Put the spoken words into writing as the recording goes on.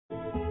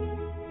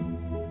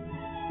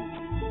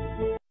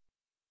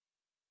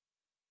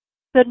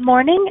Good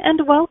morning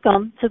and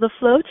welcome to the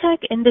Flotek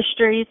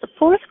Industries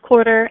fourth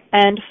quarter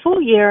and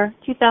full year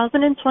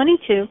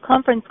 2022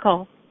 conference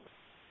call.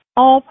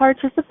 All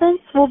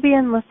participants will be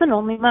in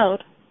listen-only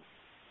mode.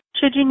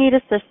 Should you need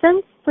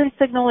assistance, please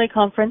signal a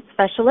conference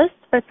specialist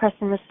by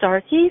pressing the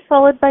star key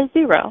followed by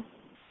 0.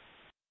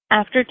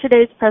 After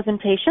today's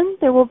presentation,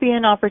 there will be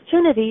an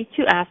opportunity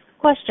to ask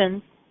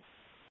questions.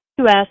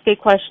 To ask a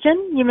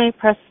question, you may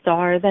press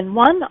star then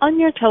 1 on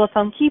your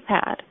telephone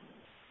keypad.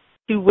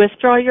 To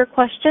withdraw your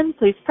question,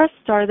 please press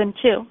star then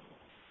 2.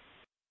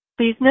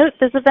 Please note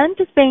this event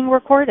is being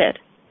recorded.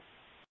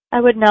 I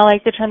would now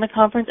like to turn the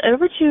conference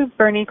over to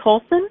Bernie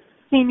Colson,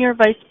 Senior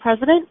Vice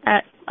President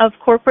of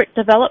Corporate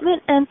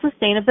Development and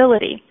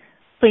Sustainability.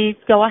 Please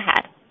go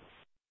ahead.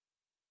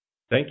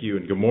 Thank you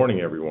and good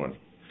morning, everyone.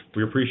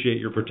 We appreciate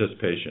your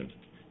participation.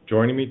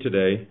 Joining me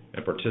today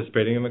and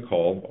participating in the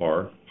call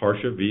are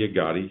Harsha V.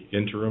 Agadi,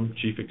 Interim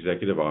Chief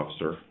Executive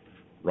Officer,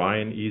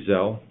 Ryan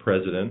Ezell,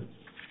 President,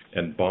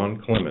 and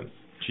Bon Clement,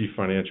 Chief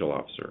Financial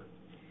Officer.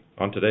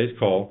 On today's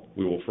call,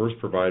 we will first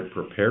provide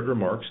prepared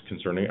remarks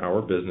concerning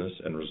our business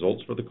and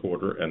results for the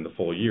quarter and the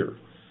full year.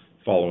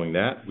 Following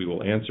that, we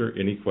will answer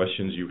any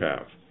questions you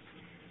have.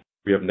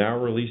 We have now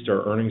released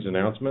our earnings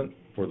announcement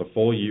for the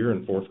full year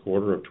and fourth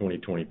quarter of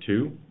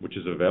 2022, which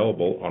is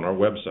available on our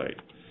website.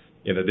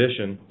 In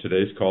addition,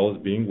 today's call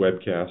is being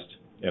webcast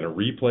and a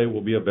replay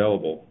will be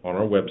available on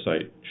our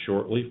website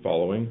shortly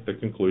following the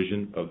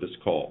conclusion of this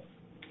call.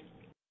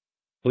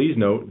 Please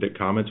note that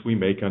comments we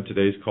make on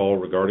today's call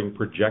regarding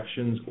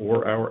projections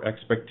or our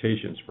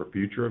expectations for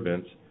future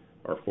events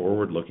are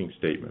forward-looking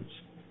statements.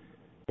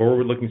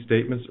 Forward-looking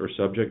statements are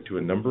subject to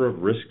a number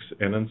of risks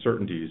and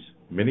uncertainties,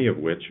 many of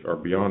which are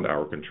beyond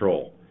our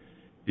control.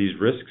 These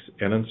risks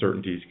and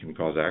uncertainties can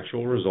cause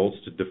actual results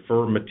to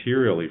differ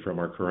materially from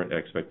our current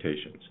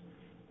expectations.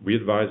 We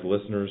advise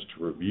listeners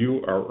to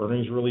review our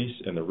earnings release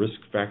and the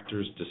risk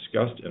factors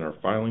discussed in our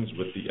filings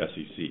with the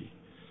SEC.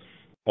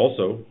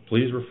 Also,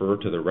 please refer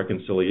to the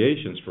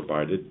reconciliations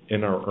provided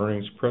in our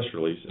earnings press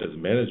release as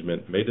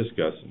management may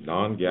discuss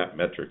non-GAAP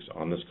metrics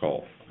on this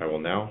call. I will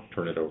now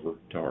turn it over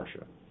to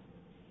Harsha.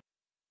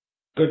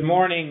 Good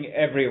morning,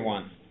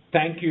 everyone.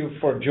 Thank you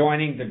for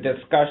joining the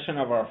discussion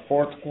of our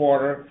fourth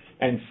quarter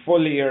and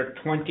full year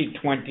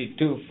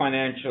 2022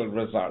 financial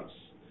results.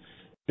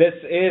 This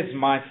is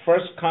my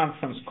first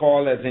conference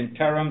call as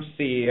interim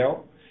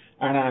CEO,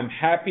 and I'm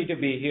happy to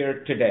be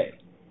here today.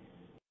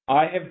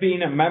 I have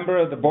been a member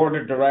of the board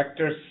of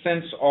directors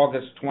since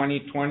August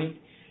 2020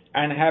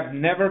 and have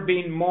never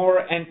been more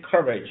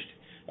encouraged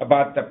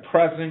about the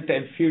present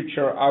and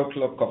future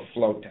outlook of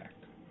Flotek.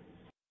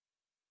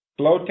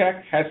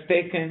 Flotek has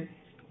taken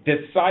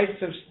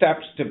decisive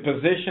steps to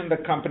position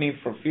the company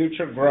for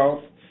future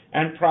growth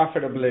and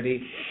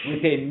profitability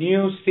with a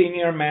new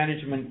senior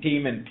management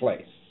team in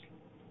place.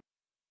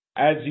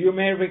 As you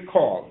may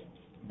recall,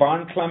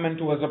 Bon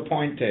Clement was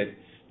appointed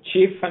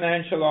Chief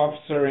Financial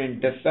Officer in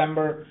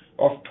December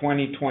of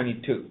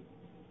 2022.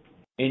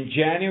 In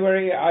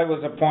January, I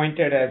was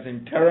appointed as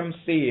interim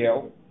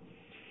CEO.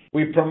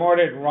 We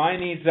promoted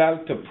Ryan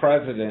Ezell to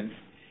President,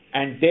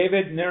 and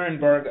David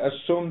Nierenberg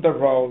assumed the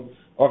role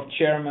of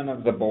Chairman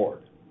of the Board.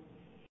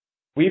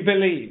 We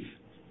believe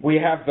we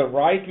have the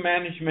right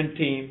management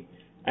team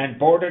and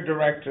Board of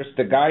Directors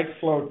to guide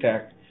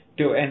Flotek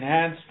to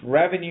enhanced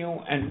revenue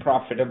and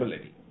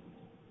profitability.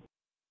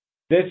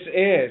 This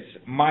is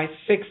my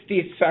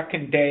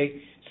 62nd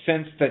day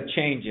since the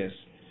changes,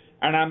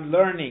 and I'm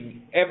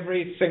learning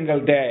every single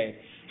day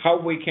how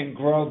we can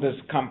grow this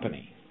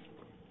company.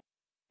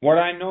 What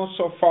I know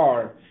so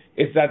far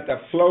is that the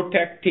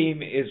Flotek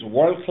team is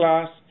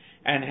world-class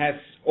and has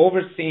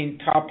overseen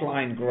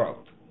top-line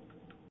growth.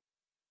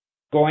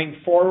 Going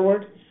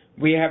forward,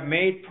 we have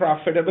made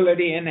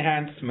profitability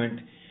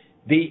enhancement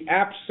the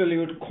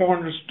absolute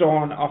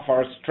cornerstone of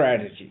our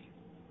strategy.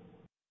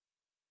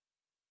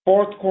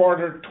 Fourth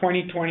quarter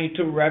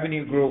 2022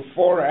 revenue grew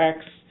 4x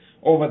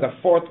over the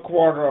fourth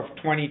quarter of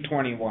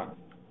 2021.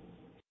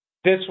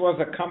 This was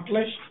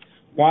accomplished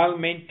while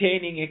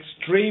maintaining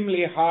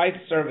extremely high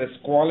service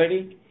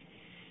quality,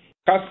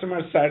 customer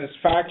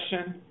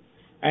satisfaction,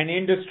 and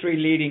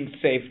industry-leading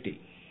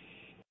safety.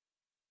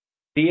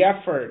 The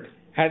effort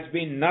has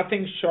been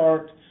nothing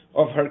short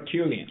of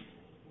Herculean,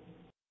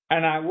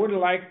 and I would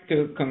like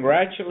to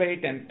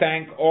congratulate and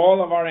thank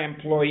all of our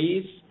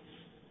employees,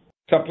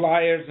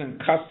 suppliers,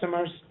 and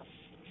customers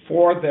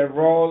for their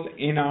role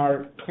in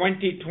our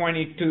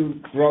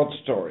 2022 growth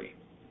story.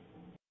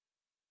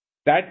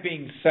 That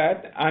being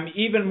said, I'm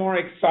even more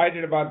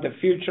excited about the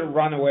future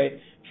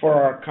runway for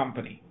our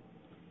company.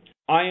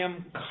 I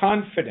am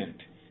confident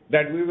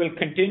that we will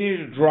continue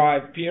to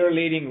drive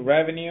peer-leading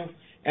revenue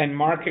and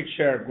market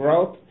share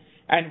growth,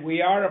 and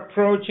we are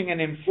approaching an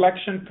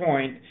inflection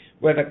point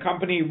where the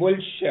company will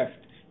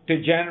shift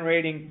to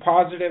generating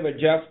positive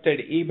adjusted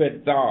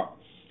EBITDA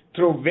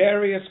through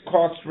various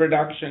cost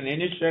reduction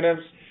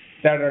initiatives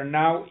that are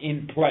now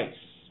in place.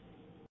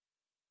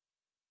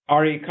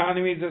 Our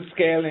economies of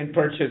scale in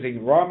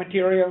purchasing raw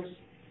materials,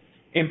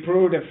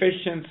 improved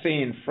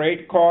efficiency in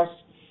freight costs,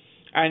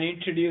 and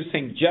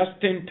introducing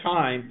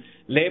just-in-time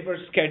labor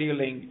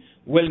scheduling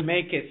will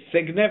make a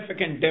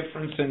significant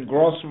difference in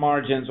gross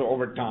margins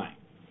over time.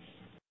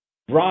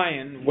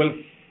 Brian will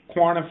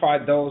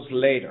quantify those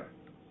later.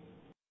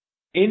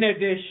 In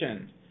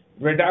addition,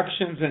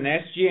 reductions in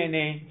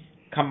SG&A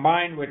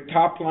combined with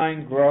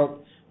top-line growth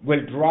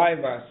will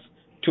drive us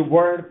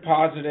toward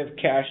positive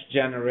cash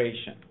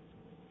generation.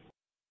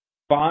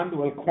 Bond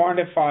will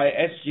quantify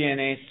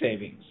SG&A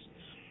savings.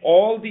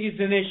 All these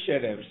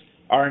initiatives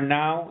are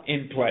now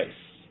in place.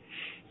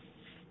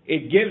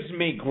 It gives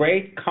me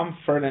great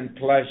comfort and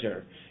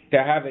pleasure to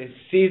have a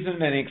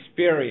seasoned and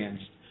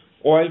experienced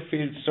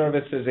oilfield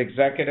services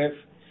executive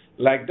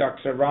like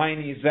Dr. Ryan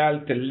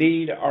Ezell to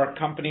lead our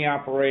company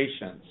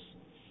operations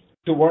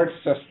towards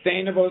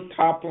sustainable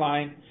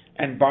top-line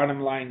and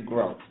bottom-line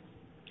growth.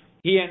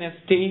 He and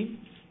his team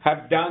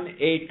have done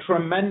a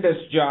tremendous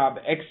job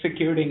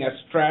executing a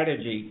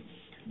strategy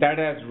that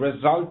has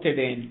resulted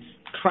in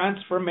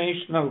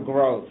transformational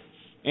growth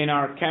in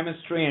our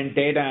chemistry and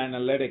data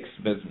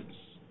analytics business.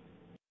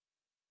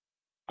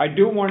 I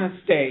do want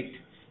to state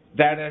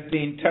that as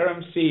the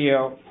interim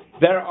CEO,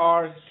 there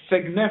are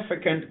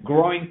significant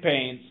growing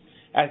pains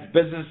as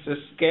businesses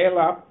scale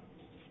up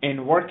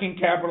in working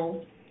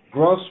capital,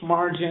 gross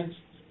margins,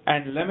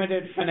 and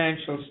limited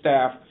financial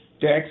staff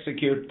to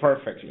execute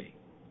perfectly.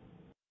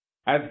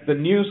 As the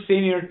new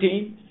senior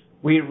team,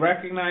 we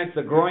recognize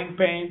the growing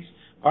pains,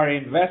 are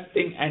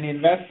investing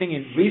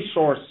in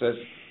resources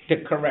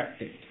to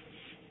correct it.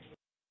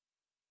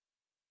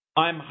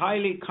 I'm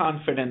highly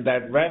confident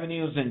that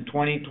revenues in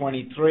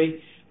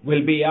 2023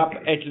 will be up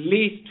at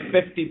least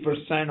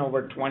 50%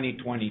 over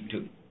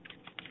 2022.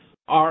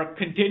 Our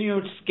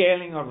continued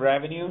scaling of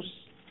revenues,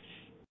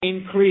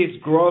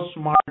 increased gross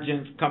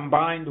margins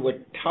combined with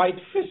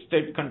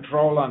tight-fisted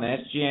control on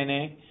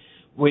SG&A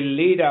will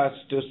lead us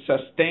to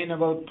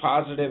sustainable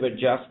positive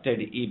adjusted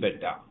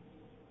EBITDA.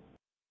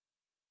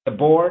 The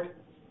board,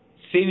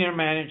 senior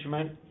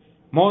management,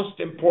 most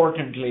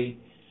importantly,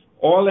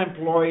 all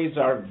employees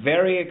are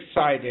very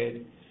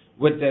excited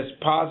with this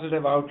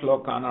positive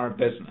outlook on our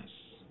business.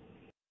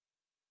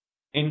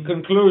 In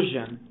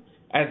conclusion,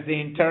 as the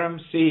interim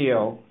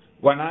CEO,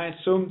 when I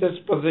assumed this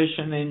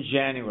position in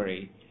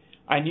January,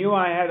 I knew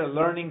I had a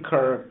learning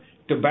curve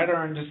to better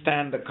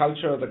understand the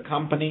culture of the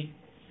company,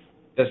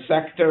 the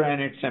sector,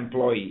 and its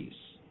employees.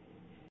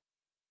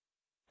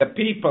 The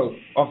people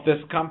of this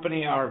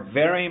company are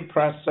very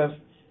impressive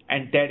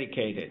and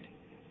dedicated.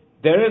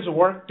 There is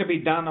work to be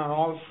done on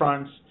all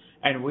fronts,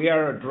 and we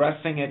are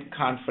addressing it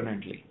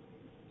confidently.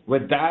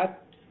 With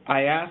that,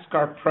 I ask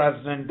our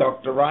President,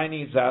 Dr. Ryan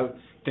Ezell,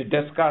 to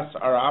discuss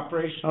our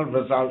operational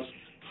results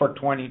for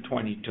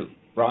 2022.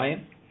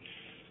 Ryan?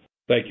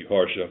 Thank you,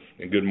 Harsha,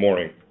 and good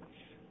morning.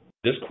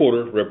 This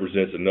quarter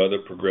represents another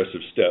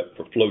progressive step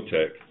for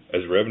Flotek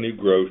as revenue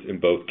growth in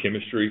both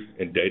chemistry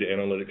and data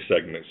analytics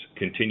segments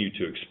continue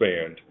to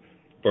expand,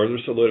 further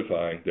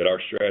solidifying that our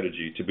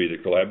strategy to be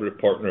the collaborative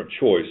partner of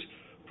choice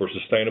for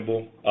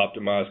sustainable,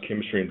 optimized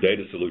chemistry and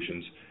data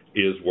solutions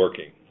is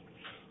working.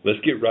 Let's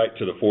get right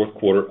to the fourth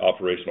quarter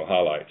operational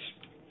highlights.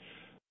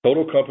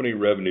 Total company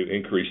revenue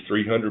increased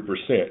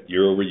 300%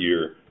 year over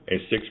year and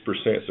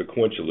 6%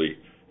 sequentially,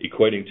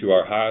 equating to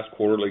our highest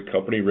quarterly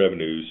company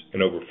revenues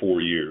in over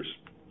 4 years.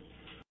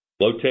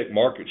 Flotek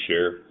market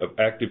share of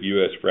active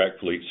U.S. frac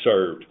fleet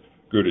served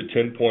grew to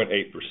 10.8%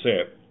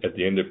 at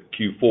the end of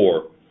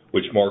Q4,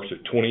 which marks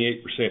a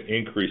 28%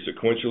 increase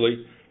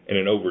sequentially and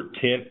an over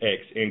 10x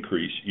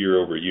increase year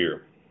over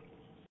year.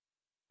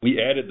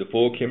 We added the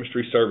full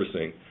chemistry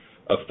servicing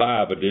of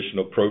 5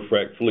 additional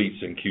ProFrac fleets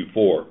in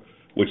Q4,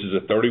 which is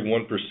a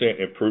 31%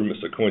 improvement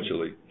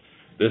sequentially.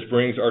 This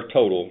brings our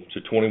total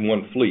to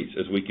 21 fleets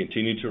as we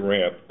continue to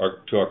ramp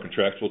to our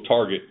contractual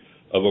target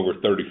of over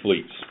 30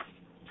 fleets.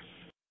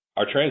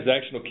 Our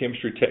transactional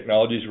chemistry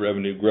technologies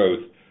revenue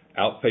growth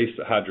outpaced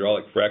the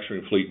hydraulic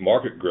fracturing fleet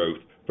market growth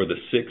for the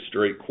 6th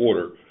straight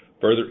quarter,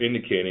 further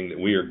indicating that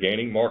we are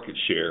gaining market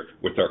share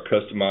with our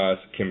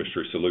customized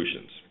chemistry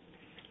solutions.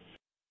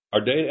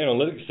 Our data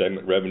analytics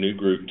segment revenue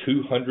grew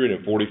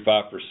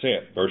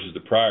 245% versus the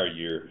prior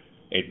year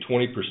and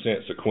 20%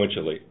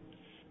 sequentially.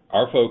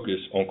 Our focus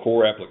on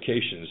core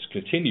applications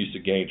continues to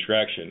gain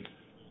traction,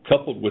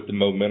 coupled with the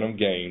momentum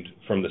gained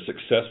from the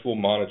successful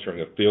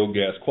monitoring of field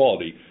gas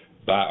quality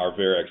by our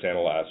Verax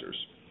analyzers.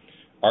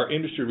 Our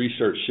industry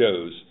research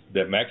shows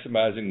that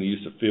maximizing the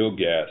use of field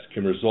gas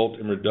can result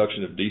in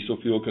reduction of diesel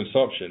fuel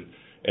consumption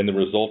and the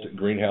resultant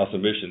greenhouse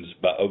emissions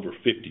by over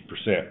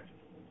 50%.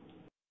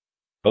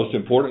 Most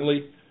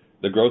importantly,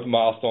 the growth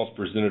milestones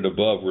presented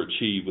above were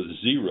achieved with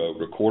 0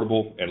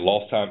 recordable and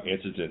lost time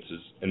incidences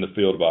in the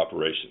field of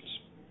operations.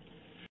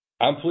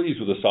 I'm pleased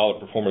with the solid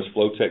performance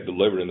Flotek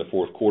delivered in the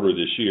fourth quarter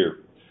this year,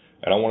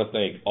 and I want to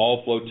thank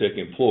all Flotek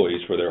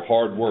employees for their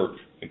hard work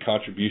and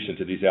contribution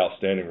to these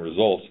outstanding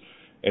results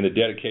and the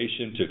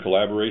dedication to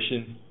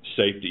collaboration,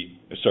 safety,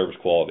 and service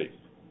quality.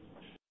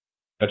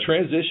 Now,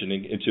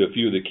 transitioning into a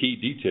few of the key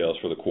details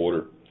for the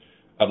quarter,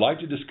 I'd like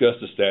to discuss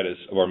the status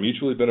of our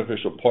mutually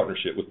beneficial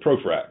partnership with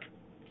ProFrac.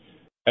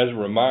 As a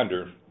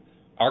reminder,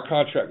 Our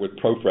contract with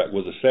ProFrac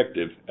was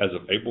effective as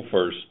of April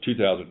 1st,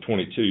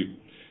 2022,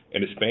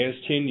 and it spans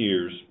 10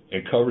 years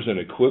and covers an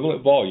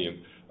equivalent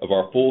volume of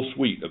our full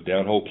suite of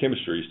downhole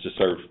chemistries to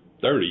serve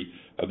 30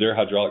 of their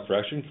hydraulic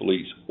fracturing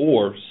fleets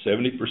or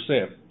 70%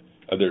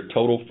 of their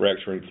total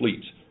fracturing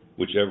fleets,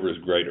 whichever is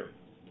greater.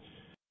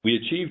 We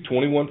achieved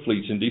 21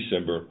 fleets in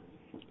December,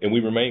 and we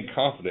remain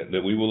confident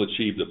that we will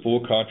achieve the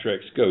full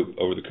contract scope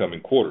over the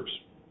coming quarters.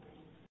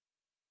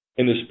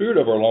 In the spirit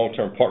of our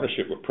long-term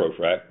partnership with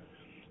ProFrac,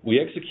 we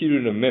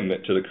executed an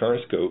amendment to the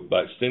current scope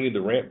by extending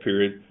the ramp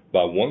period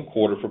by 1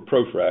 quarter for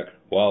ProFrac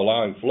while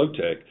allowing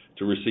Flotek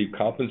to receive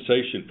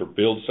compensation for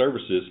field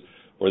services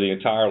for the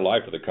entire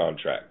life of the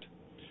contract.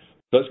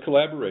 Such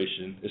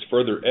collaboration is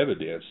further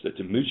evidence that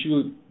the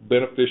mutually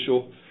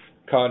beneficial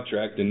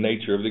contract and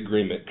nature of the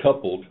agreement,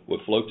 coupled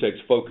with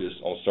Flotek's focus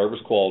on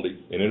service quality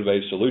and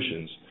innovative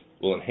solutions,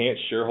 will enhance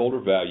shareholder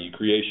value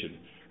creation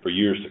for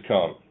years to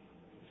come.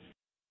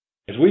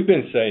 As we've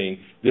been saying,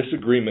 this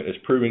agreement is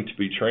proving to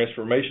be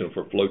transformational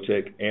for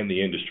Flotek and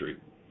the industry.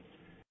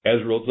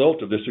 As a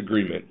result of this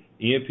agreement,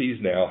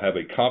 E&Ps now have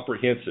a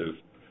comprehensive,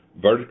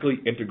 vertically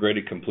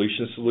integrated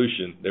completion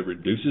solution that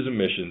reduces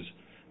emissions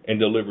and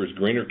delivers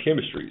greener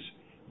chemistries,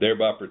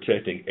 thereby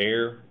protecting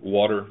air,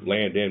 water,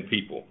 land, and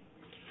people.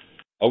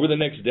 Over the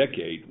next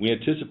decade, we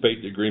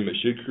anticipate the agreement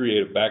should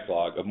create a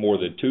backlog of more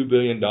than $2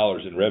 billion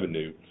in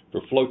revenue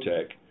for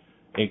Flotek,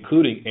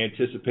 including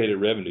anticipated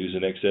revenues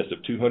in excess of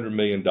 $200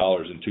 million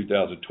in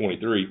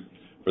 2023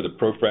 for the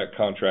ProFrac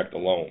contract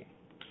alone.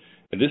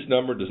 And this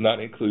number does not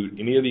include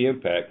any of the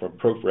impact from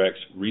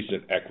ProFrac's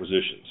recent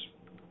acquisitions.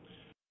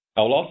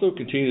 I will also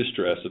continue to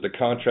stress that the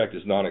contract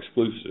is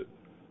non-exclusive,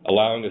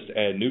 allowing us to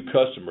add new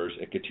customers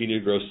and continue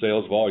to grow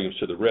sales volumes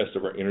to the rest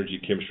of our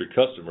energy chemistry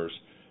customers,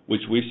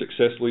 which we've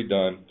successfully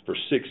done for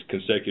 6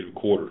 consecutive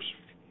quarters.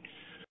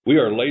 We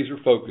are laser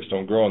focused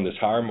on growing this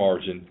higher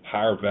margin,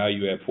 higher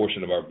value add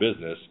portion of our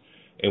business,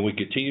 and we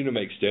continue to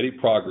make steady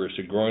progress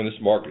in growing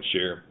this market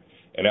share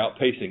and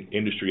outpacing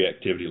industry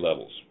activity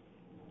levels.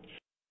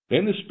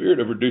 In the spirit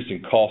of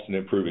reducing costs and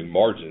improving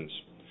margins,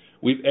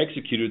 we've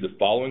executed the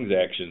following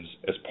actions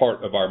as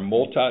part of our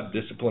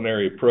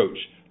multidisciplinary approach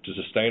to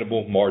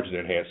sustainable margin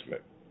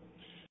enhancement.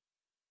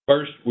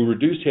 First, we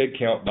reduced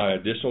headcount by an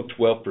additional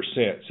 12%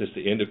 since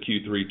the end of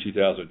Q3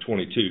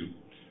 2022,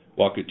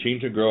 while continuing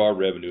to grow our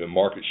revenue and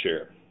market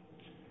share.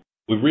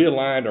 We've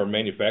realigned our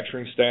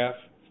manufacturing staff,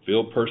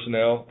 field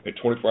personnel, and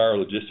 24-hour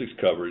logistics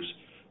coverage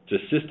to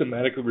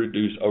systematically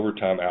reduce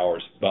overtime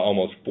hours by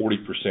almost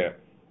 40%.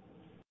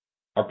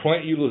 Our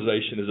plant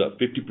utilization is up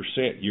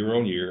 50% year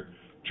on year,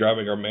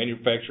 driving our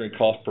manufacturing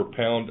cost per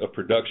pound of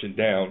production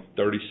down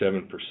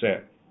 37%.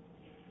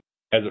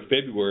 As of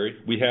February,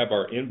 we have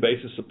our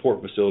in-basin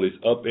support facilities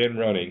up and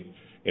running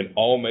in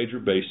all major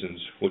basins,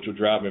 which will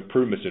drive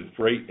improvements in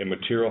freight and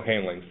material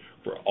handling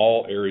for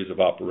all areas of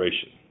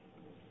operation.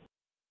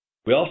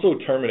 We also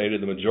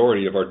terminated the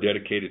majority of our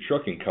dedicated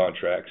trucking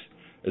contracts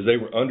as they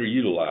were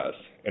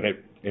underutilized,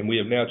 and we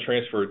have now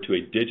transferred to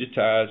a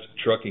digitized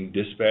trucking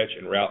dispatch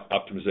and route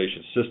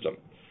optimization system.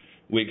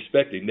 We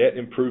expect a net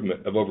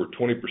improvement of over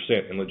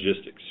 20% in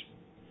logistics.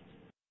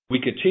 We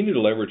continue to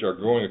leverage our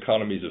growing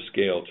economies of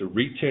scale to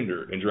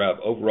re-tender and drive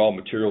overall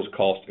materials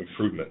cost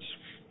improvements.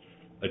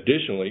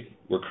 Additionally,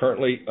 we're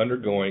currently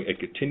undergoing a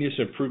continuous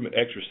improvement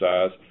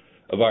exercise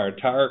of our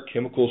entire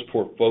chemicals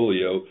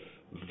portfolio,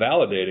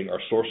 validating our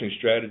sourcing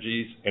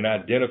strategies and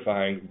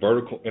identifying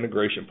vertical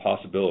integration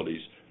possibilities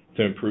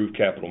to improve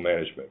capital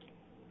management.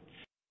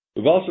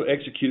 We've also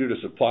executed a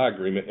supply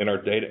agreement in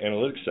our data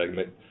analytics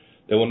segment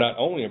that will not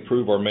only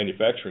improve our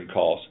manufacturing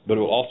costs, but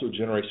it will also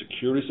generate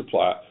security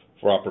supply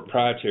for our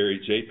proprietary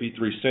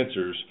JP3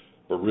 sensors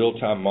for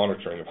real-time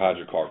monitoring of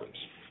hydrocarbons.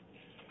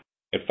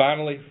 And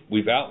finally,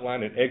 we've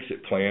outlined an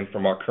exit plan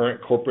from our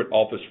current corporate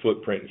office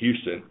footprint in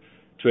Houston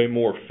to a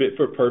more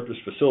fit-for-purpose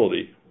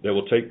facility that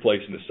will take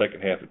place in the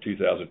second half of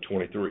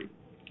 2023.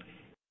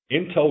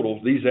 In total,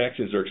 these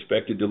actions are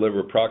expected to deliver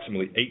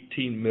approximately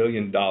 $18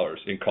 million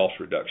in cost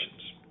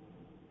reductions.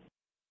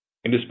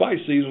 And despite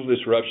seasonal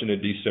disruption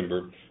in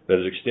December that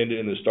has extended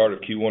into the start of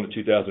Q1 of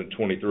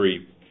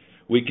 2023,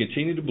 we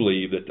continue to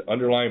believe that the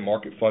underlying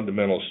market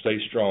fundamentals stay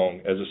strong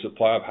as the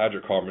supply of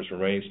hydrocarbons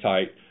remains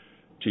tight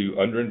due to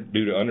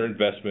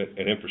underinvestment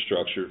in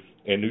infrastructure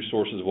and new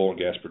sources of oil and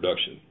gas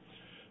production.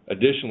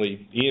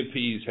 Additionally,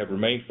 E&Ps have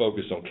remained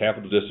focused on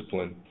capital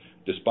discipline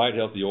despite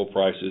healthy oil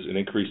prices and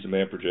increased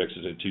demand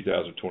projections in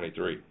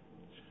 2023.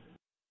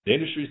 The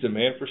industry's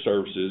demand for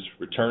services,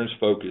 returns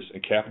focus,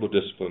 and capital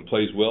discipline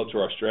plays well to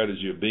our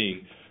strategy of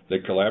being the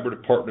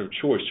collaborative partner of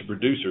choice to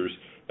producers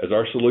as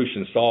our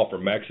solutions solve for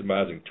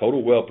maximizing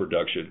total well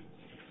production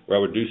while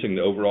reducing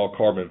the overall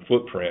carbon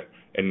footprint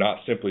and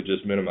not simply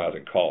just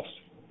minimizing costs.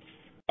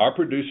 Our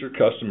producer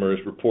customers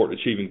report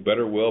achieving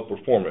better well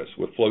performance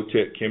with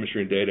Flotek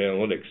chemistry and data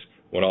analytics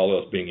when all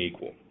else being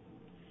equal.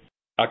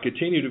 I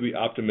continue to be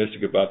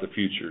optimistic about the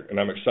future, and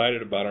I'm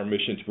excited about our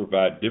mission to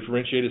provide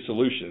differentiated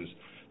solutions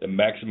that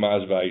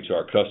maximize value to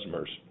our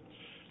customers.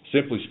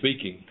 Simply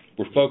speaking,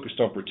 we're focused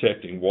on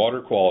protecting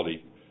water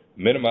quality,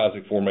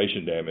 minimizing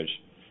formation damage,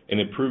 and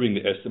improving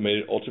the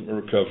estimated ultimate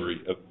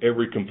recovery of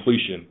every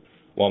completion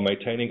while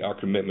maintaining our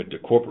commitment to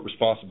corporate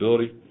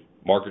responsibility,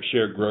 market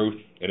share growth,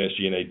 and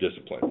SG&A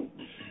discipline.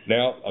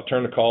 Now, I'll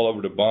turn the call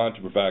over to Bond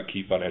to provide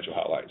key financial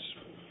highlights.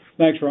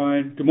 Thanks,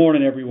 Ryan. Good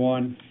morning,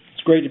 everyone.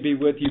 It's great to be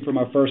with you for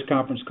my first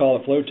conference call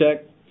at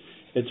Flotek.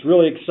 It's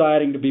really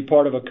exciting to be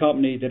part of a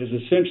company that is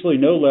essentially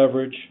no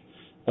leverage,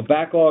 a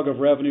backlog of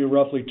revenue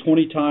roughly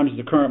 20 times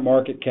the current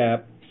market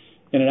cap,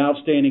 and an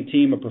outstanding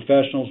team of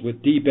professionals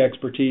with deep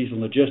expertise in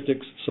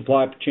logistics,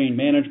 supply chain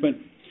management,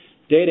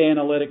 data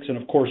analytics,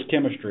 and, of course,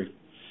 chemistry.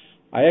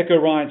 I echo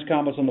Ryan's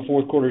comments on the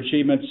fourth quarter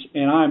achievements,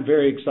 and I'm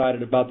very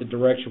excited about the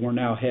direction we're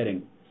now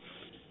heading.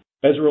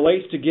 As it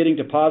relates to getting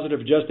to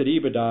positive adjusted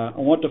EBITDA, I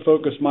want to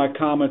focus my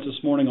comments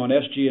this morning on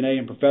SG&A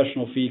and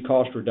professional fee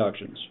cost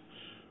reductions.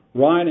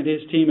 Ryan and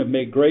his team have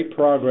made great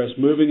progress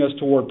moving us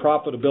toward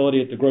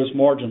profitability at the gross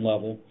margin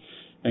level,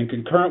 and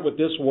concurrent with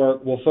this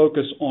work, we'll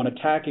focus on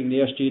attacking the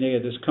SG&A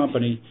of this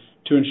company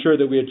to ensure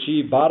that we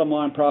achieve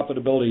bottom-line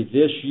profitability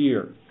this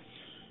year.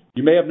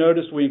 You may have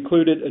noticed we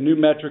included a new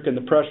metric in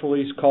the press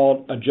release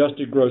called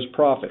adjusted gross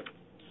profit.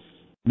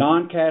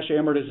 Non-cash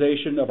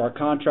amortization of our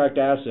contract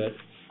asset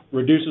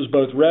reduces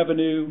both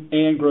revenue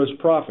and gross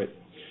profit.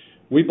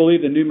 We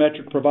believe the new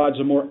metric provides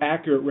a more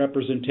accurate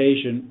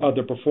representation of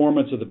the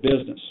performance of the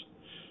business.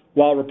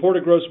 While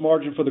reported gross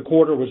margin for the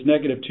quarter was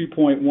negative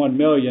 $2.1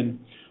 million,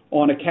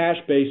 on a cash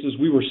basis,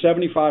 we were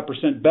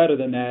 75% better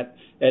than that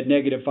at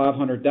negative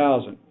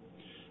 $500,000.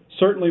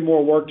 Certainly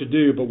more work to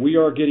do, but we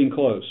are getting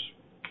close.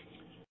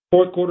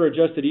 Fourth quarter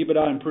adjusted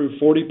EBITDA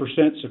improved 40%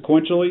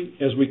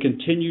 sequentially as we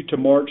continue to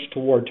march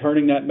toward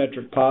turning that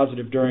metric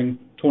positive during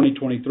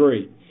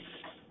 2023.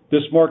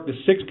 This marked the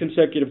sixth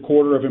consecutive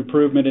quarter of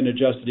improvement in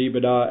adjusted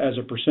EBITDA as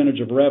a percentage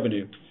of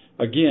revenue.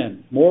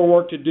 Again, more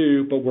work to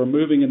do, but we're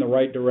moving in the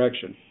right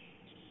direction.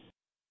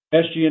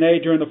 SG&A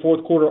during the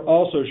fourth quarter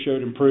also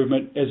showed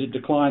improvement as it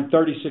declined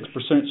 36%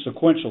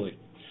 sequentially.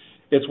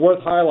 It's worth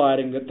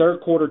highlighting that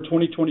third quarter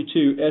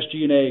 2022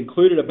 SG&A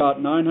included about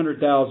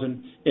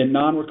 $900,000 in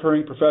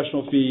non-recurring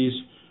professional fees,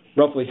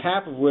 roughly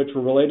half of which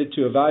were related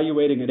to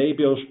evaluating an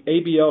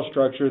ABL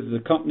structure that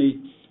the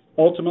company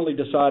ultimately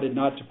decided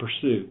not to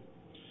pursue.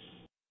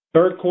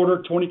 Third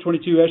quarter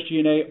 2022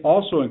 SG&A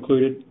also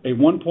included a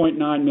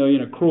 $1.9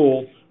 million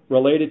accrual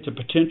related to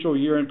potential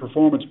year-end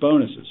performance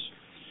bonuses.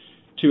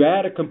 To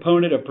add a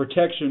component of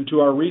protection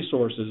to our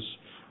resources,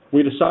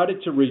 we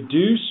decided to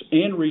reduce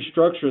and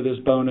restructure this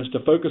bonus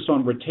to focus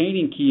on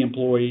retaining key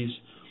employees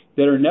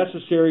that are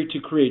necessary to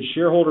create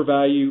shareholder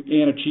value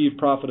and achieve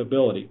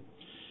profitability.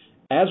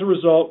 As a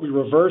result, we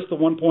reversed the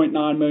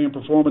 $1.9 million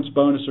performance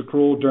bonus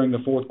accrual during the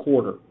fourth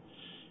quarter.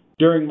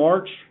 During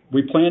March,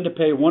 we plan to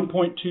pay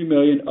 $1.2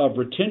 million of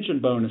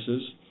retention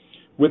bonuses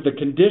with the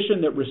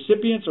condition that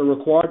recipients are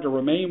required to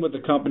remain with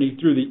the company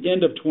through the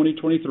end of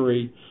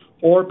 2023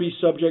 or be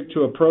subject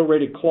to a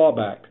prorated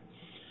clawback.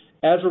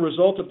 As a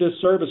result of this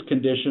service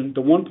condition,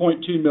 the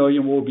 $1.2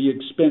 million will be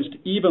expensed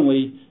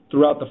evenly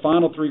throughout the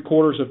final 3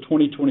 quarters of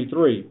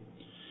 2023.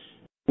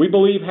 We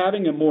believe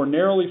having a more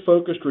narrowly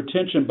focused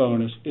retention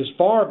bonus is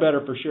far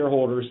better for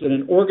shareholders than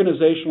an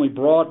organizationally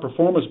broad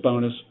performance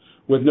bonus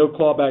with no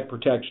clawback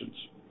protections.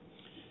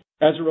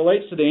 As it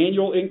relates to the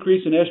annual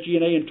increase in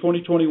SG&A in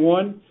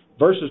 2021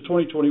 versus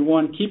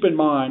 2021, keep in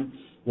mind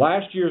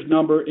last year's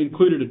number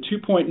included a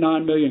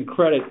 $2.9 million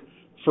credit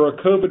for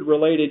a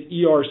COVID-related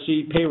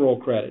ERC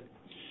payroll credit.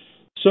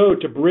 So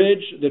to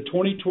bridge the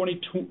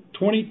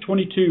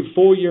 2022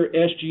 full-year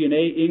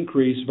SG&A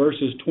increase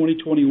versus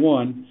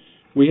 2021,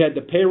 we had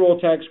the payroll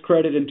tax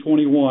credit in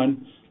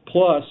 21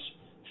 plus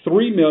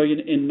 $3 million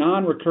in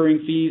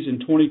non-recurring fees in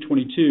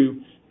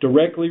 2022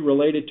 directly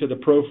related to the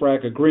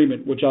ProFrac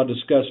agreement, which I'll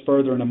discuss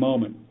further in a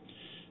moment.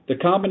 The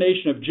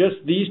combination of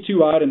just these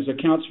two items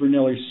accounts for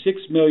nearly $6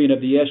 million of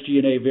the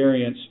SG&A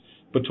variance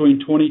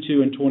between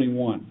 22 and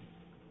 21.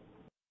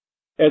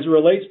 As it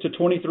relates to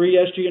 23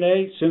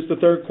 SG&A, since the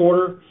third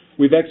quarter,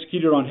 we've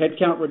executed on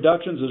headcount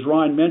reductions, as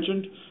Ryan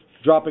mentioned,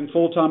 dropping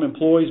full-time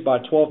employees by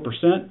 12%.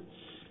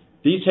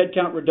 These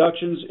headcount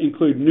reductions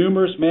include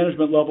numerous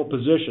management-level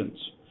positions.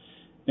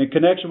 In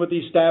connection with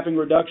these staffing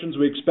reductions,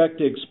 we expect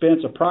to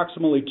expense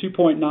approximately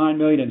 $2.9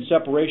 million in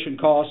separation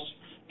costs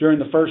during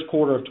the first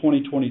quarter of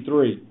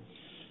 2023.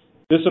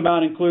 This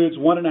amount includes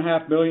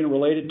 $1.5 million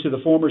related to the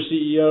former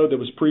CEO that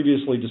was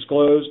previously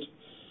disclosed.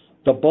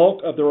 The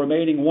bulk of the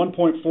remaining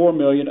 $1.4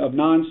 million of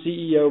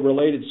non-CEO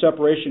related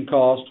separation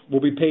costs will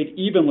be paid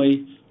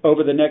evenly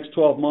over the next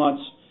 12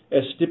 months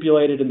as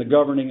stipulated in the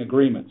governing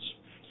agreements.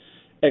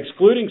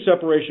 Excluding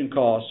separation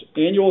costs,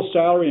 annual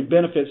salary and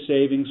benefit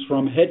savings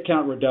from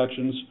headcount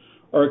reductions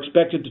are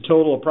expected to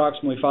total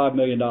approximately $5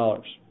 million.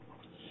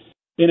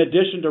 In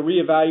addition to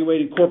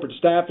reevaluating corporate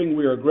staffing,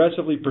 we are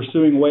aggressively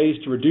pursuing ways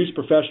to reduce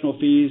professional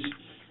fees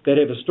that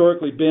have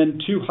historically been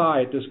too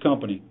high at this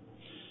company.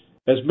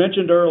 As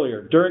mentioned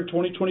earlier, during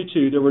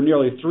 2022, there were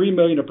nearly $3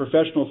 million of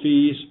professional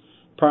fees,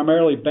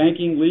 primarily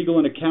banking, legal,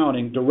 and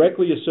accounting,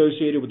 directly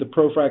associated with the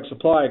ProFrac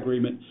supply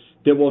agreement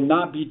that will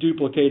not be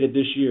duplicated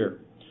this year.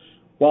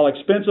 While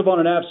expensive on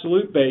an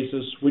absolute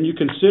basis, when you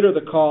consider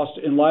the cost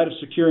in light of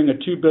securing a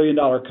 $2 billion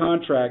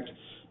contract,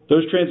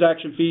 those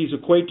transaction fees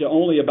equate to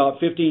only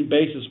about 15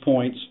 basis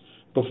points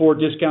before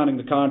discounting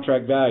the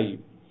contract value.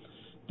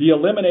 The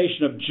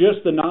elimination of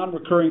just the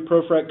non-recurring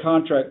ProFrac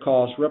contract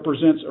cost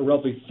represents a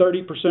roughly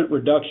 30%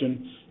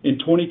 reduction in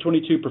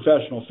 2022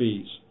 professional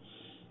fees.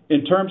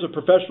 In terms of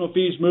professional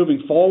fees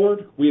moving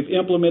forward, we have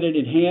implemented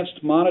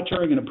enhanced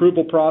monitoring and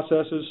approval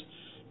processes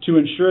to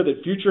ensure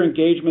that future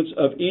engagements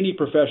of any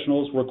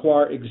professionals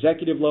require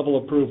executive-level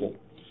approval.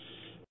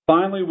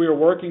 Finally, we are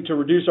working to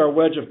reduce our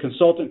wedge of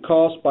consultant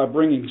costs by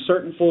bringing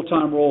certain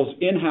full-time roles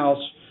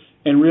in-house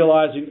and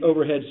realizing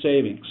overhead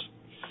savings.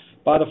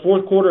 By the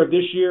fourth quarter of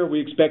this year,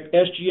 we expect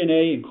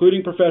SG&A,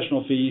 including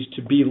professional fees,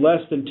 to be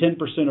less than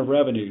 10% of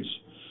revenues.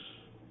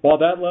 While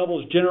that level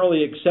is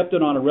generally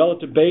accepted on a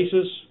relative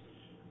basis,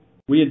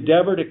 we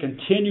endeavor to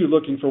continue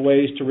looking for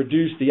ways to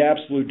reduce the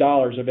absolute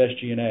dollars of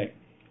SG&A.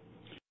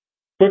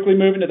 Quickly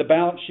moving to the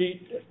balance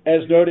sheet,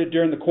 as noted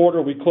during the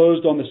quarter, we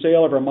closed on the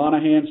sale of our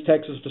Monahans,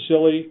 Texas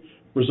facility,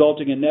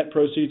 resulting in net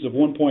proceeds of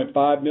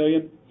 $1.5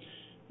 million.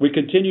 We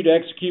continue to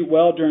execute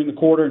well during the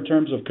quarter in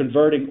terms of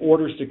converting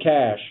orders to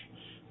cash.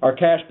 Our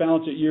cash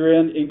balance at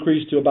year-end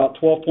increased to about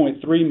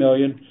 $12.3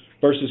 million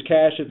versus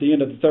cash at the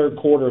end of the third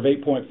quarter of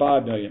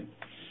 $8.5 million.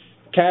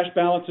 Cash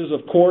balances,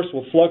 of course,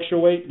 will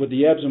fluctuate with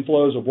the ebbs and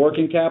flows of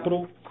working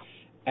capital.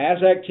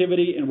 As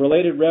activity and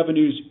related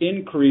revenues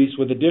increase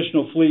with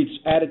additional fleets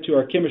added to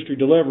our chemistry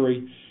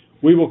delivery,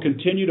 we will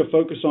continue to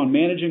focus on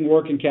managing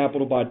working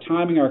capital by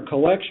timing our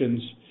collections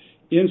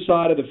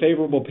inside of the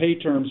favorable pay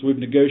terms we've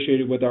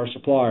negotiated with our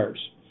suppliers.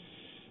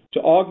 To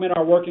augment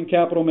our working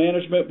capital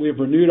management, we have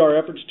renewed our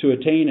efforts to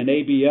attain an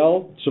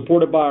ABL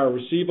supported by our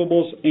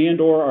receivables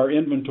and/or our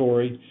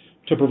inventory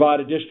to provide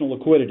additional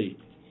liquidity.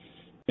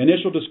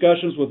 Initial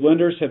discussions with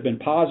lenders have been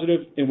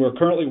positive, and we're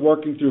currently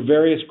working through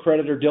various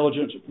creditor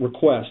diligence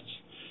requests.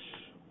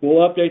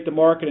 We'll update the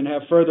market and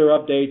have further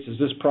updates as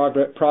this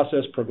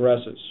process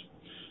progresses.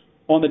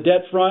 On the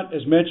debt front,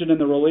 as mentioned in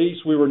the release,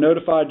 we were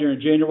notified during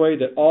January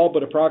that all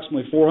but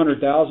approximately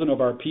 $400,000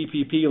 of our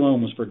PPP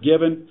loan was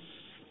forgiven.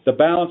 The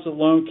balance of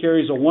the loan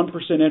carries a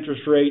 1%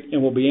 interest rate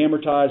and will be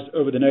amortized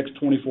over the next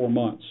 24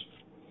 months.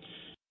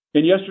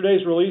 In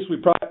yesterday's release,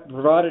 we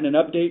provided an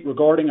update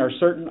regarding our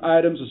certain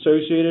items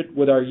associated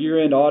with our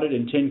year-end audit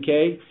and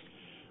 10K.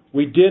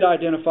 We did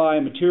identify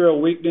a material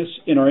weakness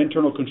in our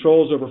internal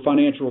controls over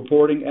financial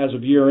reporting as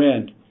of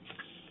year-end.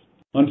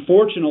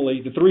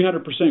 Unfortunately, the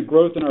 300%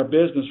 growth in our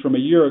business from a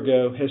year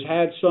ago has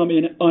had some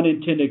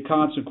unintended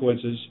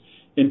consequences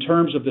in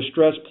terms of the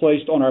stress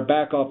placed on our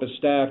back office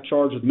staff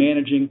charged with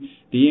managing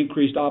the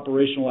increased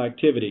operational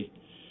activity.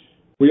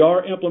 We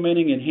are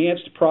implementing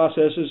enhanced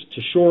processes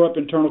to shore up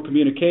internal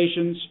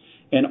communications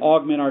and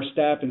augment our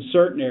staff in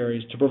certain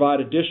areas to provide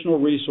additional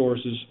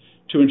resources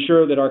to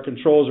ensure that our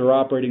controls are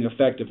operating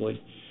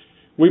effectively.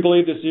 We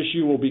believe this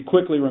issue will be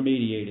quickly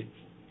remediated.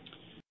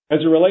 As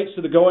it relates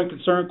to the going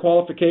concern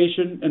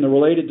qualification and the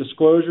related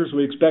disclosures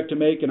we expect to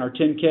make in our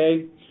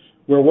 10K,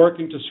 we're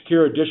working to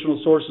secure additional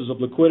sources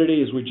of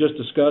liquidity, as we just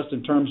discussed,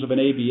 in terms of an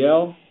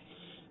ABL.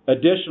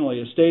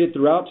 Additionally, as stated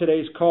throughout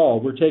today's call,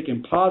 we're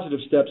taking positive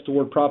steps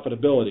toward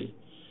profitability.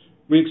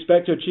 We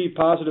expect to achieve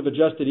positive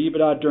adjusted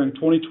EBITDA during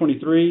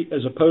 2023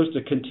 as opposed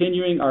to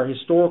continuing our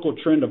historical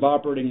trend of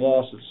operating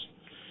losses.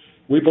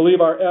 We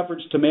believe our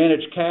efforts to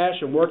manage cash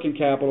and working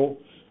capital,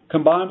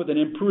 combined with an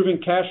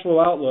improving cash flow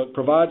outlook,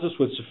 provides us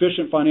with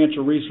sufficient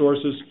financial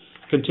resources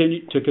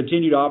to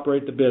continue to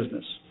operate the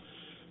business.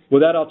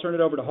 With that, I'll turn it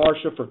over to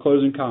Harsha for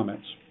closing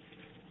comments.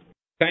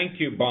 Thank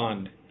you,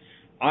 Bond.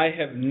 I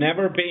have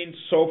never been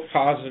so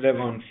positive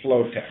on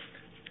Flotek.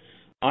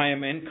 I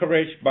am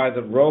encouraged by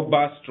the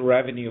robust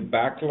revenue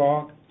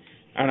backlog,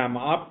 and I'm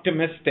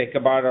optimistic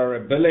about our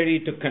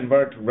ability to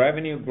convert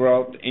revenue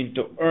growth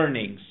into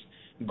earnings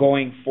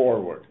going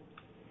forward.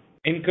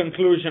 In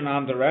conclusion,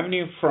 on the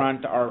revenue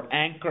front, our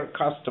anchor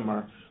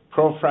customer,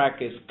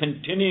 ProFrac, is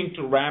continuing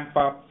to ramp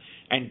up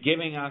and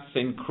giving us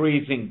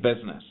increasing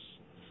business.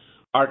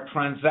 Our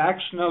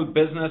transactional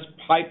business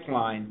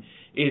pipeline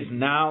is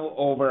now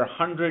over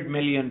 $100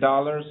 million,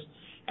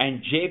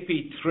 and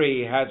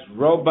JP3 has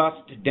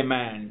robust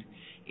demand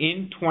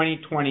in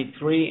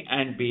 2023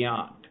 and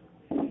beyond.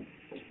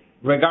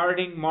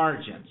 Regarding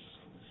margins,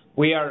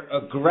 we are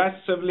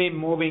aggressively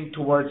moving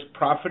towards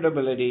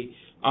profitability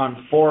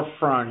on 4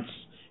 fronts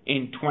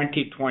in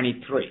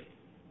 2023.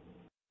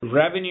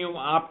 Revenue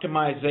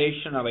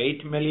optimization of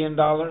 $8 million,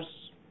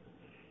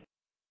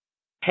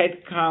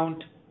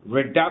 headcount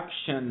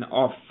reduction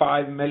of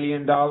 $5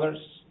 million,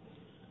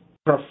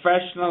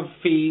 professional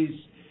fees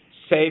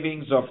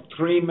savings of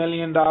 $3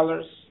 million,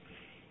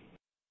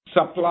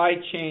 supply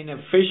chain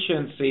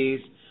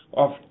efficiencies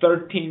of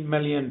 $13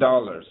 million,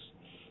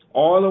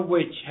 all of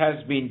which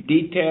has been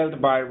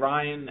detailed by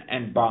Ryan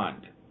and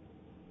Bond.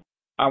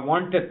 I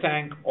want to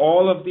thank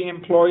all of the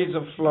employees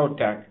of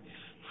Flotek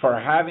for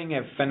having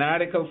a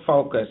fanatical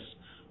focus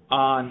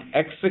on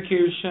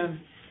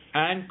execution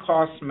and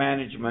cost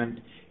management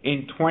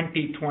in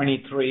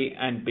 2023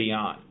 and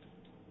beyond.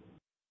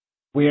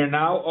 We are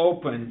now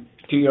open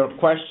to your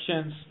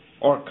questions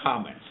or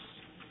comments.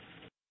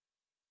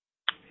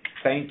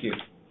 Thank you.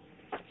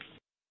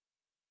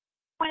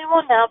 We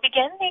will now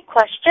begin the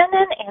question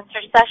and answer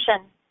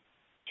session.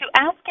 To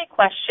ask a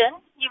question,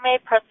 you may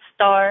press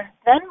star,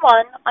 then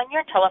 1 on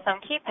your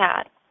telephone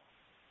keypad.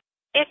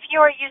 If you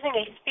are using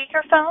a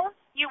speakerphone,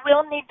 you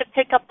will need to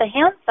pick up the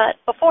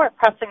handset before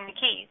pressing the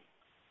keys.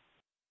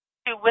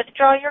 To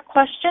withdraw your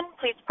question,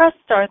 please press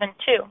star, then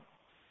 2.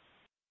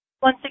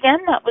 Once again,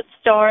 that was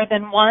star,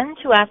 then 1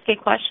 to ask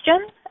a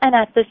question, and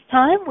at this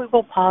time, we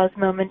will pause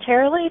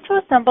momentarily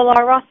to assemble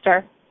our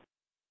roster.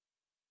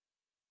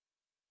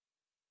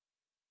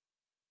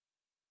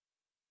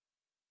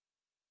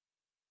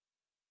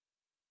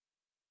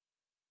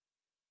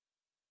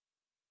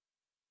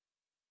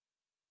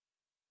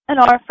 And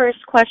our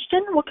first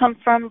question will come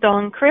from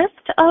Don Christ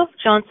of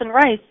Johnson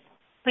Rice.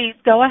 Please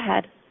go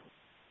ahead.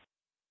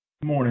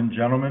 Good morning,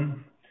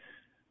 gentlemen.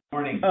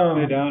 Morning.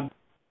 Hey, Don.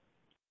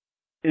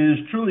 It is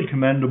truly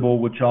commendable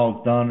what y'all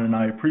have done, and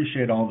I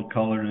appreciate all the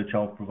color that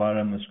y'all have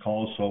provided on this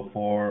call so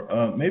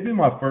far. Maybe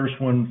my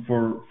first one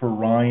for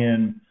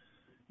Ryan.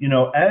 You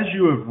know, as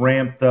you have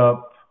ramped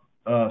up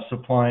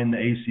supplying the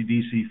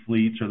AC/DC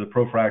fleets or the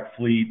ProFrac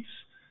fleets,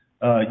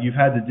 you've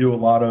had to do a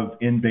lot of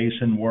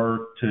in-basin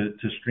work to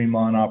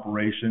streamline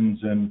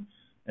operations and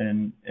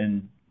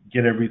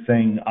get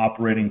everything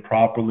operating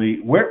properly.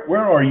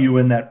 Where are you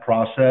in that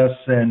process?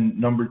 And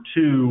number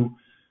two,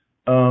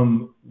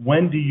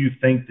 when do you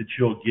think that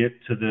you'll get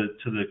to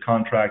the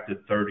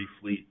contracted 30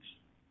 fleets?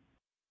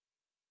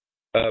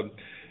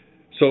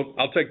 So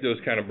I'll take those,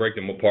 kind of break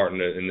them apart in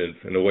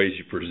the ways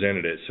you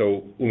presented it.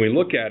 So when we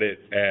look at it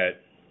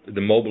at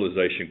the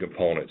mobilization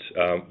components,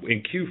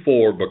 in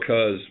Q4,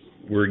 because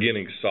we're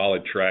getting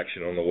solid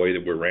traction on the way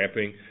that we're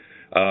ramping,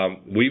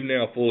 we've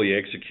now fully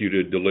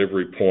executed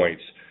delivery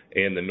points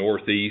in the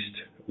Northeast,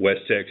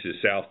 West Texas,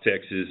 South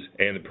Texas,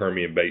 and the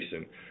Permian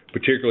Basin,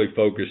 particularly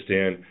focused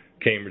in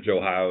Cambridge,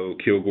 Ohio,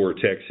 Kilgore,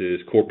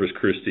 Texas, Corpus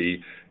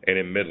Christi, and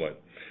in Midland.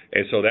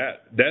 And so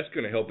that's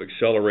going to help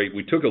accelerate.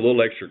 We took a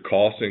little extra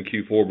cost in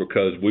Q4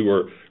 because we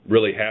were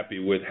really happy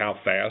with how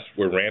fast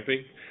we're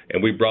ramping,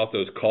 and we brought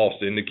those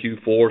costs into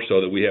Q4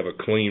 so that we have a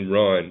clean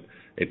run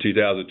in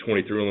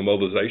 2023 on the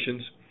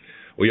mobilizations.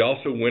 We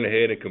also went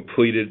ahead and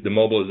completed the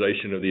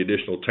mobilization of the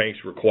additional tanks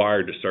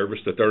required to service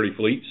the 30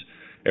 fleets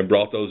and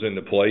brought those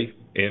into play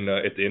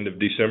at the end of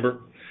December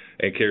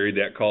and carried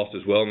that cost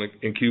as well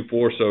in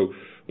Q4. So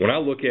when I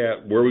look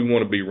at where we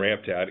want to be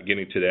ramped at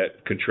getting to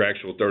that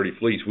contractual 30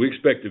 fleets, we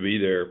expect to be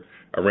there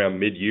around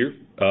mid-year,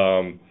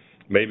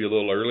 maybe a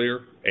little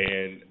earlier.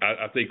 And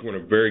I think we're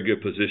in a very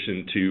good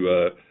position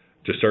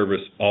to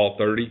service all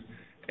 30.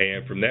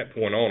 And from that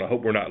point on, I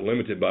hope we're not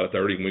limited by the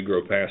 30 and we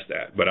grow past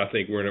that. But I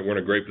think we're in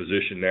a great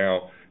position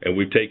now, and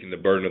we've taken the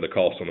burden of the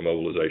cost on the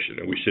mobilization,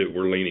 and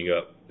we're leaning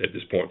up at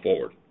this point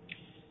forward.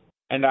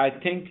 And I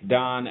think,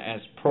 Don,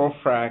 as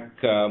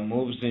ProFrac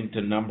moves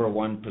into number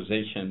one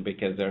position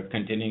because they're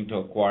continuing to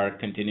acquire,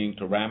 continuing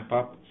to ramp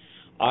up,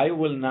 I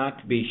will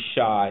not be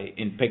shy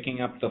in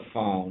picking up the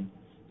phone,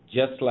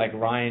 just like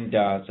Ryan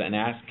does, and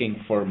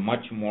asking for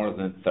much more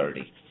than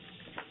 30.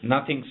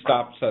 Nothing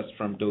stops us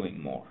from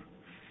doing more.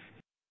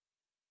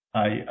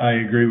 I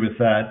agree with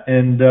that.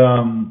 And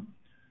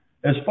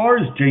as far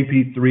as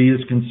JP3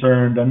 is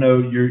concerned, I know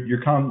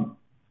your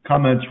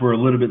comments were a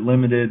little bit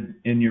limited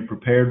in your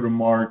prepared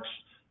remarks.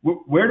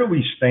 Where do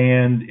we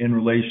stand in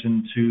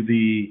relation to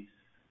the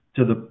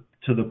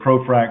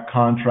ProFrac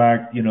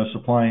contract, you know,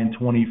 supplying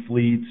 20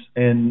 fleets?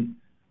 And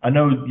I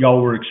know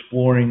y'all were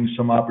exploring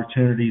some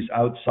opportunities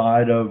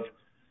outside of,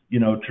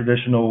 you know,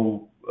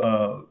 traditional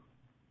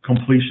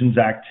completions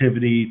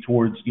activity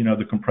towards, you know,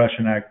 the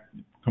compression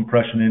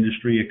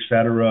industry, et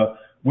cetera.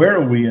 Where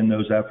are we in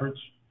those efforts?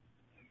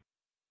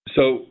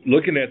 So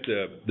looking at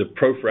the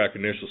ProFrac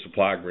initial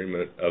supply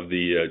agreement of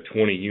the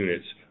 20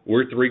 units,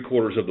 we're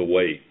 3/4 of the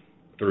way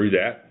through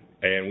that,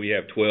 and we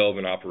have 12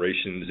 in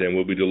operations, and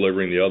we'll be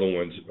delivering the other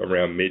ones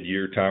around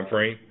mid-year time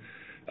frame.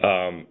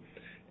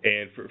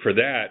 And for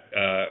that,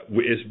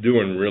 it's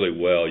doing really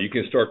well. You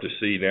can start to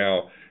see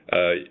now,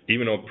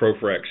 even on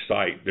ProFrac's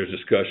site, there's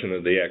discussion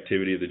of the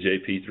activity of the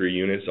JP3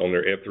 units on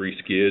their F3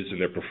 skids and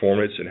their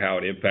performance and how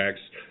it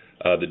impacts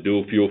the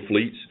dual fuel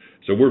fleets.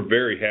 So we're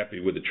very happy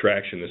with the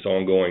traction that's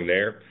ongoing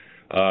there.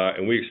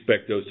 And we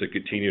expect those to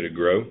continue to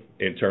grow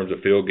in terms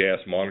of field gas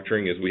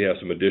monitoring as we have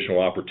some additional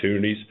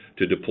opportunities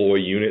to deploy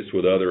units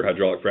with other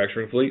hydraulic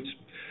fracturing fleets.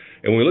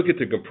 And when we look at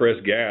the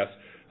compressed gas,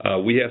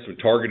 we have some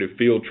targeted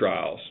field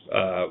trials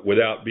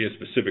without being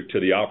specific to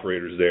the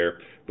operators there,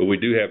 but we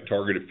do have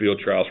targeted field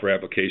trials for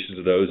applications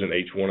of those in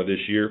H1 of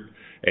this year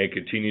and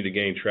continue to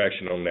gain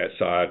traction on that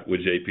side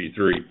with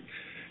JP3.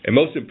 And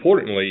most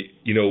importantly,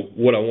 you know,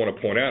 what I want to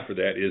point out for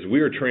that is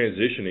we are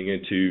transitioning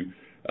into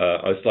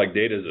it's like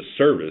data as a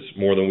service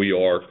more than we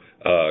are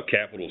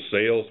capital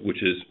sales,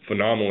 which is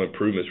phenomenal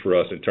improvements for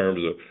us in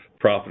terms of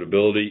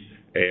profitability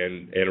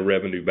and a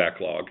revenue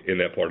backlog in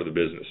that part of the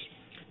business.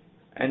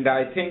 And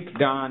I think,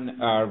 Don,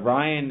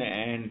 Ryan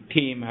and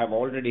team have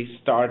already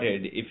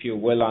started, if you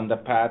will, on the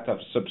path of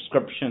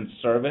subscription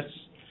service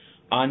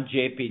on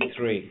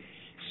JP3.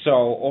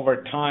 So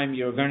over time,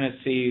 you're going to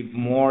see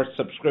more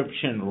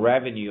subscription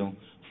revenue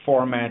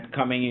format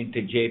coming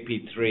into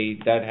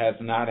JP3 that has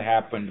not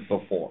happened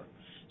before.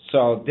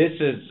 So this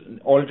is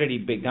already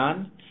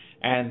begun,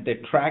 and the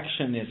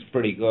traction is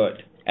pretty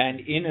good. And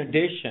in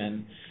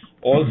addition,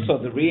 also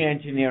the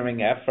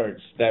re-engineering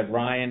efforts that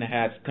Ryan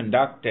has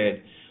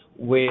conducted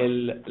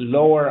will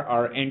lower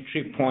our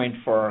entry point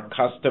for our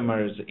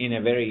customers in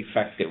a very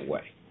effective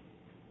way.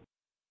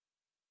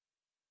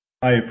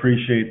 I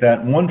appreciate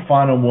that. One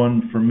final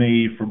one for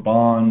me for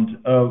Bond.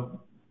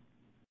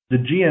 The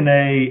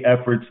G&A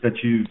efforts that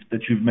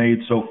you've made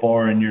so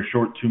far in your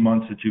short 2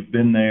 months that you've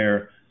been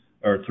there,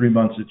 or 3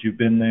 months that you've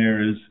been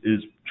there, is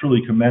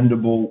truly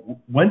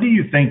commendable. When do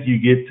you think you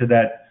get to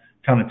that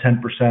kind of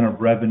 10% of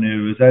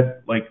revenue? Is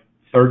that like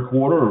third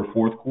quarter or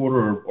fourth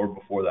quarter or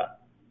before that?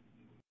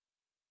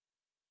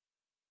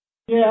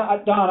 Yeah,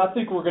 Don, I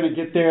think we're going to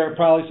get there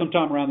probably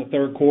sometime around the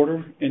third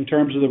quarter in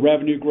terms of the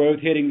revenue growth,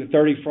 hitting the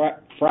 30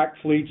 frac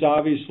fleets,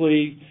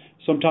 obviously.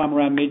 Sometime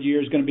around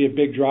mid-year is going to be a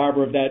big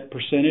driver of that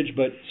percentage,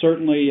 but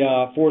certainly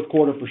fourth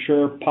quarter for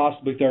sure,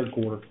 possibly third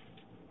quarter.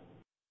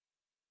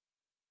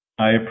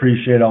 I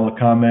appreciate all the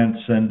comments,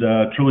 and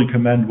truly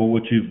commendable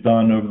what you've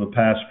done over the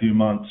past few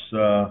months.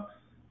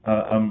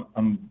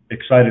 I'm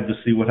excited to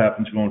see what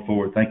happens going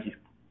forward. Thank you.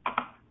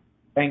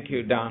 Thank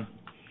you, Don.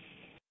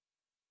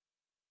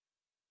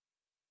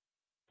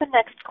 The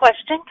next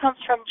question comes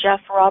from Jeff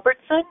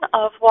Robertson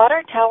of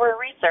Water Tower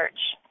Research.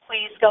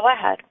 Please go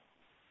ahead.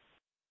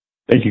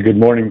 Thank you. Good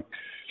morning.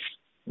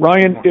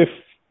 Ryan,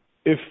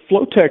 if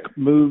Flotek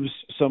moves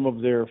some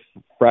of their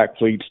frac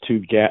fleets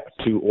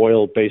to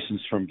oil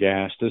basins from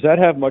gas, does that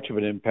have much of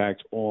an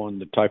impact on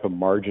the type of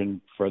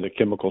margin for the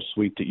chemical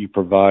suite that you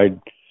provide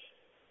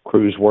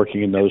crews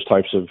working in those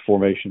types of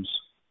formations?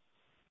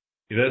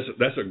 Yeah,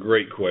 that's a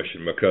great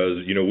question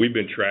because, we've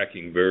been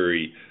tracking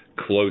very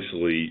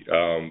closely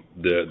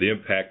the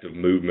impact of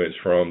movements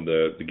from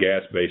the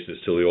gas basins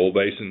to the oil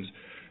basins.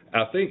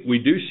 I think we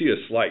do see a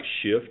slight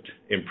shift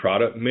in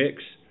product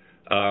mix,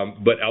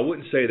 but I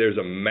wouldn't say there's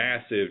a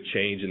massive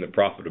change in the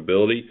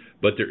profitability,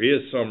 but there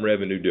is some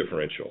revenue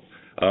differential.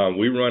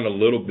 We run a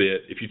little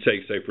bit, if you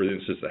take, say, for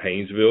instance, the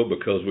Haynesville,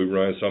 because we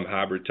run some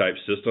hybrid type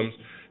systems,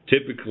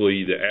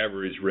 typically the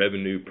average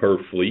revenue per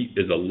fleet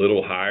is a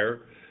little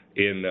higher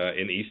in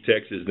East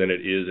Texas than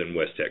it is in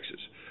West Texas.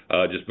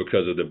 Just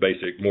because of the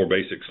more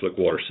basic slick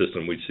water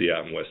system we see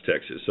out in West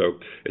Texas. So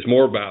it's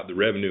more about the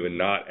revenue and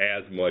not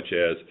as much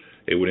as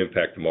it would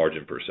impact the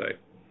margin per se.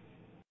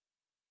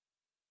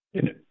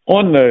 And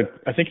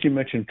I think you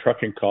mentioned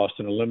trucking costs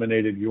and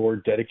eliminated your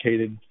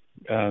dedicated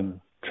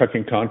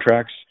trucking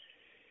contracts.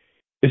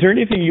 Is there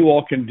anything you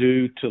all can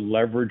do to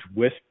leverage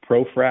with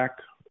ProFrac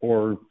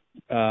or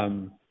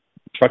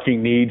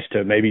trucking needs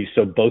to maybe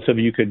so both of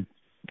you could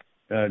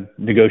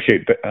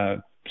negotiate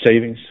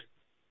savings?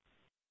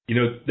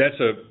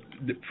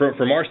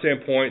 From our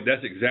standpoint,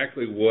 that's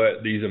exactly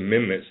what these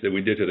amendments that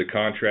we did to the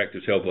contract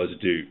has helped us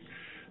do.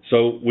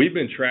 So we've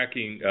been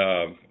tracking,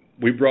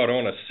 we brought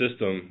on a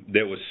system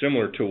that was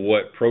similar to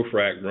what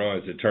ProFrac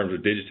runs in terms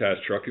of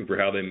digitized trucking for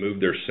how they move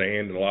their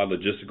sand and a lot of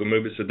logistical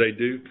movements that they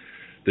do.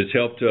 That's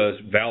helped us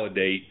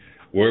validate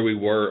where we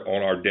were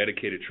on our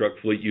dedicated truck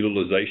fleet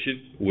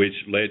utilization, which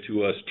led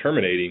to us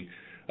terminating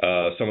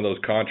some of those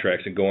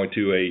contracts and going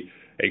to a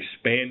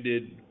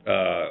expanded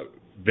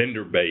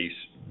vendor base,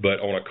 but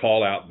on a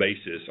call-out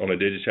basis on a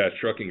digitized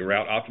trucking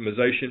route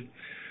optimization.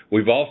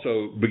 We've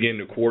also begun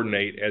to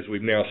coordinate as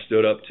we've now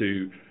stood up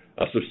to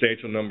a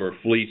substantial number of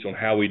fleets on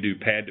how we do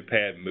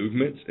pad-to-pad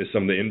movements and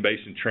some of the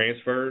in-basin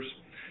transfers,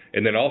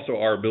 and then also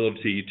our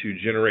ability to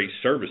generate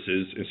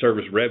services and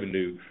service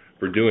revenue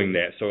for doing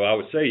that. So I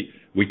would say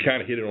we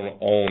kind of hit it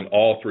on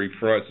all three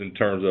fronts in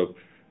terms of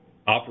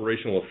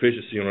operational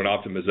efficiency on an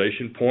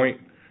optimization point,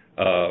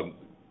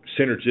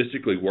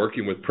 synergistically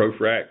working with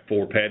ProFrac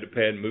for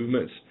pad-to-pad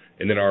movements,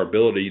 and then our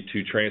ability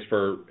to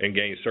transfer and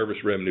gain service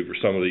revenue for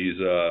some of these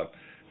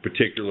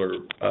particular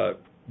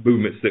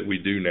movements that we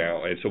do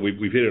now. And so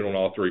we've hit it on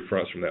all three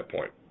fronts from that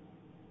point.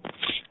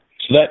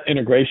 So that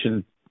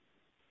integration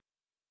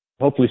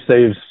hopefully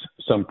saves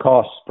some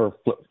costs for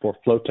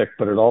Flotek,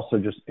 but it also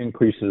just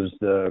increases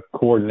the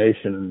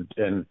coordination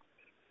and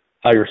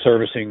how you're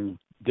servicing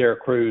their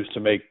crews to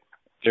make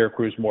their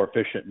crews more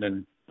efficient and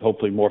then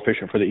hopefully more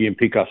efficient for the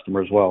E&P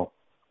customer as well.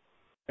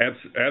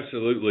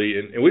 Absolutely,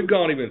 and we've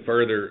gone even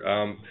further.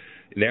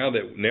 Now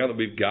that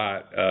we've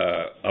got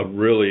a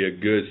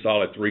good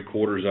solid 3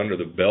 quarters under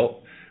the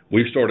belt,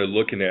 we've started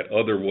looking at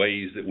other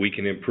ways that we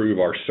can improve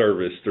our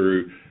service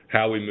through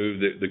how we move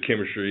the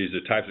chemistries,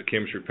 the types of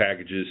chemistry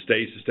packages,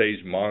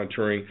 stage-to-stage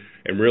monitoring,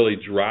 and really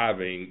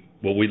driving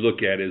what we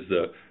look at as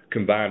the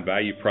combined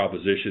value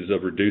propositions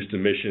of reduced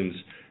emissions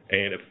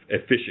and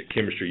efficient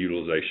chemistry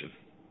utilization.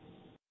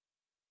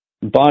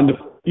 Bond,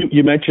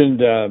 you mentioned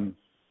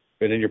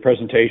that in your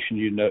presentation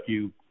you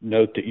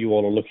note that you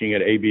all are looking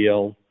at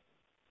ABL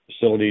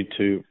facility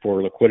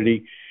for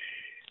liquidity.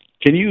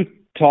 Can you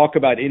talk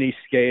about any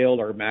scale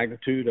or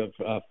magnitude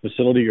of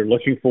facility you're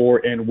looking for,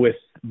 and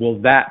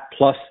will that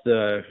plus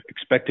the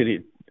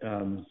expected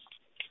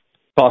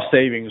cost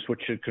savings, which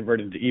should convert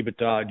into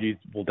EBITDA,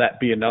 will that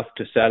be enough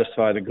to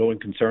satisfy the going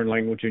concern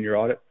language in your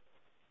audit?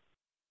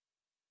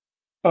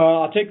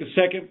 I'll take the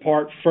second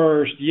part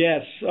first.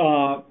 Yes,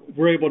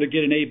 we're able to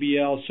get an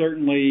ABL,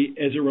 certainly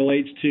as it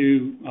relates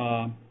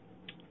to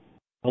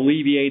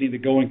alleviating the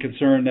going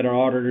concern that our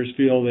auditors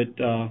feel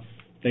that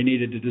they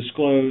needed to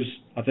disclose.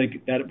 I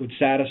think that it would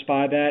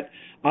satisfy that.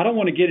 I don't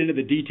want to get into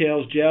the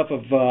details, Jeff,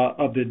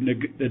 of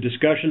the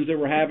discussions that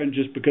we're having,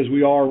 just because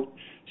we are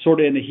sort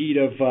of in the heat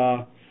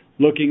of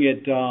looking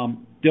at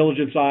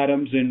diligence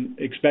items and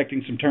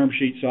expecting some term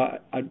sheets. So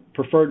I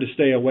prefer to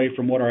stay away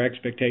from what our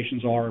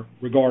expectations are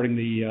regarding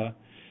the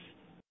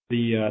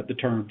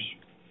terms.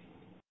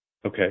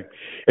 Okay.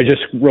 And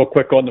just real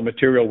quick on the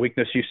material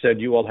weakness, you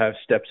said you all have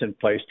steps in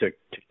place to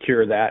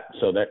cure that,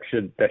 so that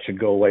should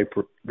go away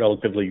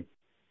relatively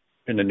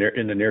in the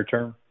near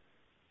term?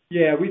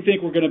 Yeah, we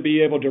think we're going to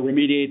be able to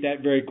remediate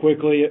that very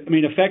quickly. I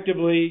mean,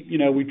 effectively,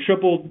 we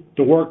tripled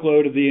the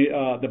workload of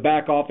the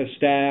back office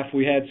staff.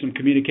 We had some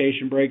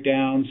communication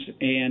breakdowns,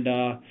 and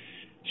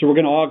so we're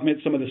going to augment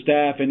some of the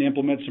staff and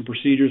implement some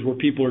procedures where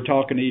people are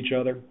talking to each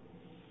other.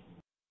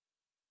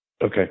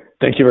 Okay.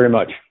 Thank you very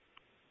much.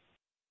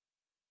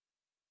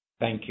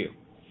 Thank you.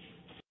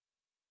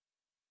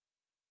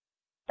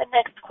 The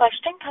next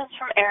question comes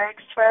from Eric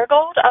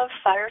Sweargold of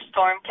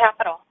Firestorm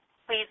Capital.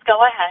 Please go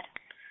ahead.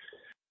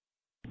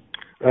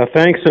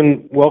 Thanks,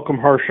 and welcome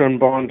Harsha and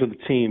Bond to the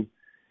team.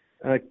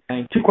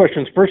 Two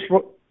questions. First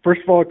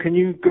of all, can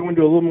you go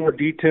into a little more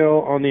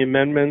detail on the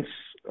amendments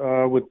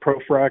with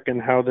ProFrac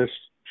and how this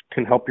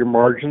can help your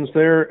margins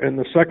there? And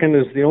the second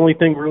is, the only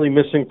thing really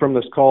missing from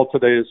this call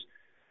today is,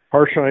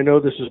 Harsha, I know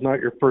this is not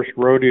your first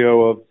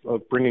rodeo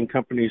of bringing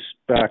companies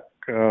back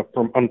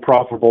from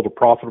unprofitable to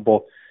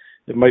profitable.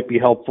 It might be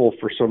helpful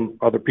for some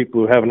other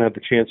people who haven't had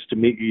the chance to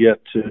meet you yet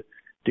to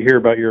hear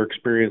about your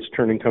experience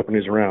turning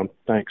companies around.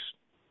 Thanks.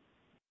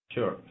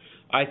 Sure.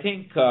 I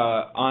think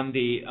on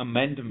the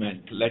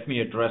amendment, let me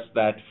address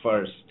that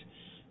first.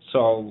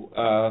 So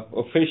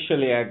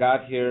officially I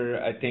got here,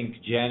 I think,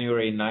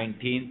 January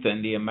 19th,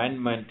 and the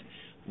amendment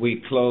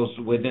we closed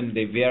within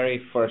the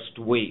very first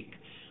week.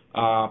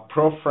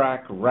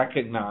 ProFrac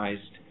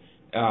recognized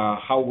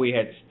how we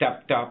had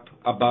stepped up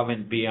above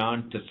and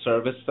beyond to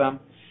service them.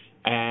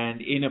 And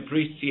in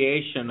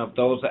appreciation of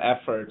those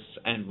efforts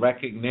and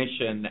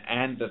recognition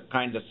and the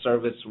kind of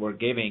service we're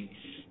giving,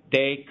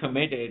 they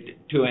committed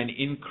to an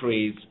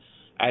increase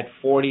at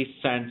 40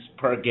 cents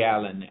per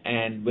gallon.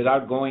 And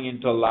without going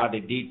into a lot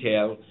of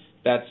detail,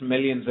 that's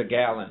millions of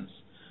gallons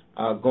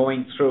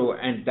going through.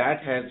 And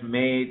that has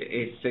made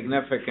a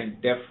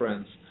significant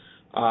difference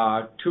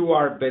to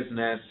our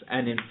business.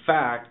 And in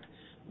fact,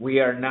 we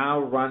are now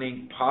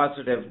running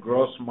positive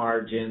gross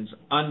margins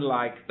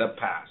unlike the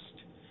past.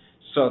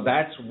 So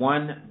that's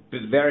one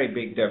very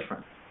big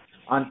difference.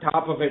 On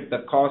top of it,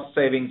 the cost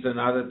savings and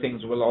other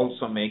things will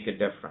also make a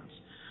difference.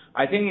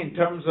 I think in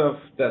terms of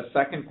the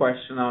second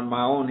question on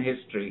my own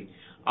history,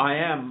 I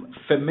am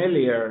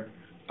familiar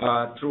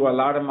through a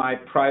lot of my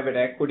private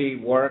equity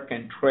work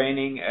and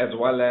training, as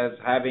well as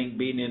having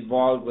been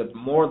involved with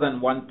more than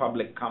one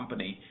public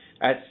company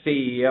as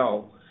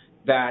CEO,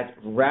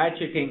 that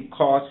ratcheting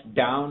costs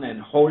down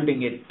and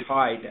holding it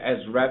tight as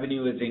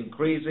revenue is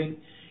increasing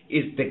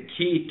is the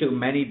key to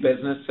many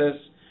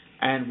businesses,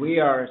 and we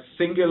are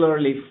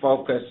singularly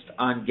focused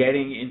on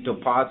getting into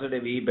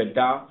positive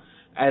EBITDA,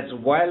 as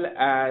well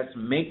as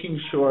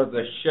making sure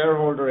the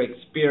shareholder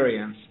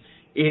experience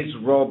is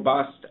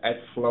robust at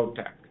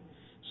Flotek.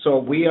 So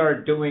we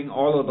are doing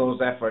all of those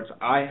efforts.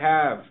 I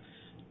have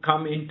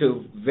come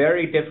into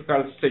very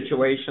difficult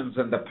situations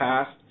in the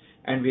past,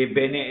 and we've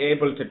been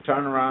able to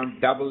turn around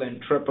double and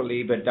triple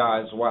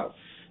EBITDA as well.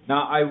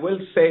 Now, I will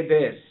say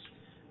this.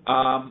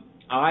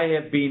 I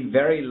have been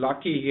very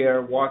lucky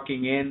here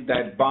walking in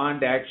that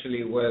Bond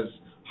actually was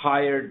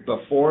hired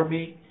before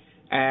me.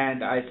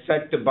 And I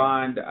said to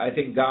Bond, I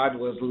think God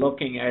was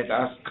looking at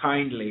us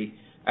kindly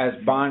as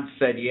Bond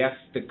said yes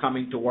to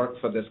coming to work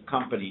for this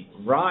company.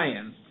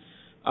 Ryan,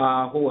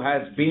 who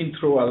has been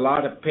through a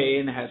lot of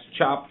pain, has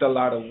chopped a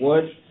lot of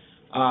wood,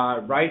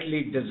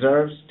 rightly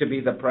deserves to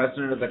be the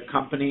president of the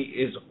company,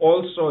 is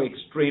also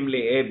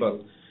extremely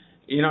able.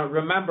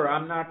 Remember,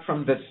 I'm not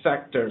from this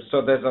sector,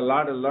 so there's a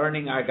lot of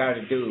learning I got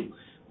to do.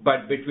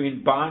 But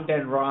between Bond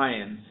and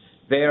Ryan,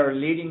 they are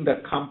leading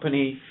the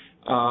company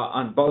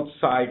on both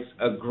sides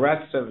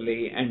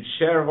aggressively, and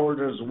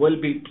shareholders will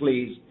be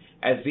pleased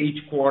as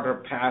each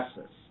quarter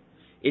passes.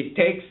 It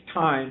takes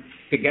time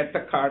to get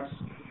the cuts.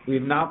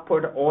 We've now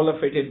put all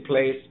of it in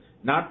place,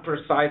 not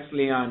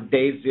precisely on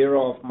day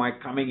zero of my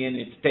coming in.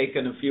 It's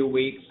taken a few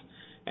weeks,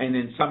 and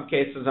in some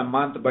cases a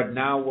month, but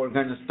now we're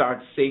going to start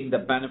seeing the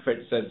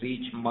benefits as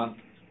each month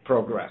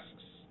progresses.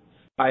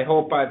 I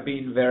hope I've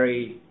been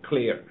very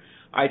clear.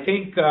 I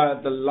think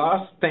the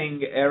last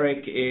thing,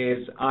 Eric,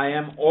 is I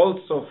am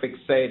also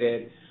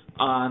fixated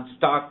on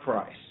stock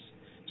price.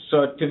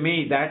 So to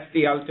me, that's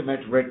the ultimate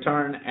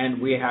return, and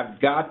we have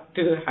got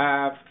to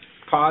have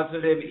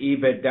positive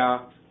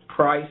EBITDA.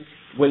 Price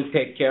will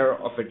take care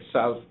of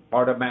itself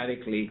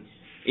automatically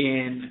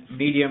in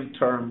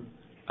medium-term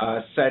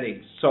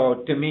settings.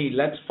 So to me,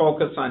 let's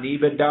focus on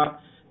EBITDA.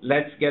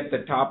 Let's get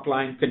the top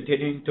line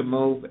continuing to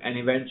move, and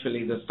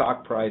eventually the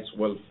stock price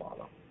will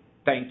follow.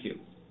 Thank you.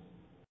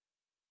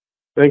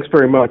 Thanks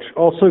very much.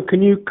 Also,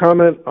 can you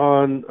comment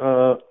on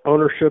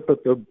ownership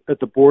at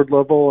the board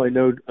level? I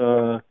know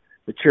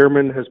the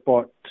chairman has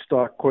bought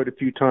stock quite a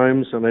few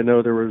times, and I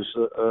know there was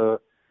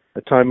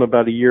a time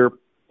about a year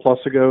plus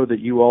ago that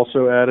you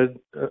also added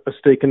a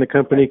stake in the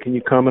company. Can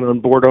you comment on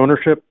board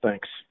ownership?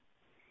 Thanks.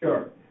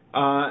 Sure.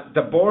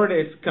 The board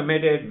is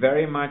committed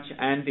very much,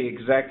 and the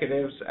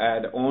executives,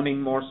 at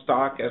owning more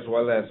stock as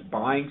well as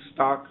buying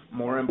stock,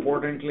 more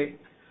importantly.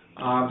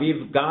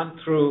 We've gone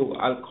through,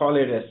 I'll call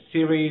it a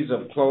series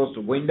of closed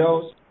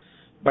windows,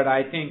 but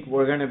I think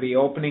we're going to be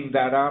opening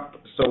that up,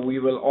 so we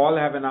will all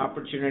have an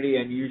opportunity,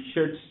 and you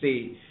should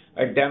see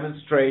a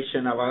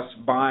demonstration of us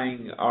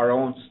buying our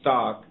own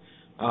stock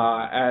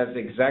as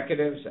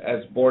executives,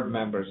 as board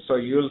members. So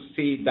you'll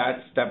see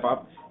that step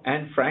up,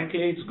 and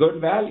frankly, it's good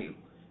value.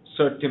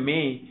 So to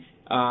me,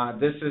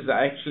 this is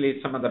actually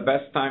some of the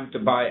best time to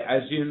buy.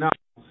 As you know,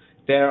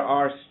 there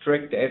are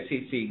strict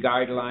SEC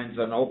guidelines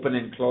on open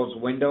and closed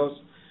windows.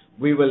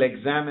 We will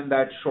examine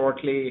that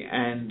shortly,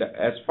 and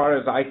as far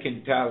as I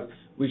can tell,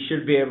 we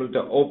should be able to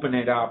open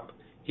it up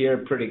here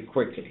pretty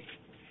quickly.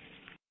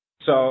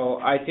 So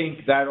I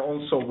think that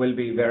also will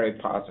be very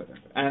positive.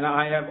 And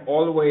I have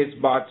always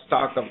bought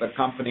stock of the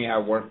company I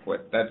work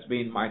with. That's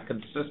been my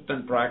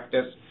consistent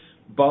practice,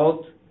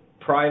 both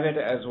private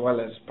as well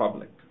as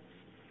public.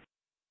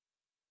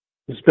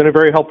 It's been a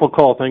very helpful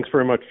call. Thanks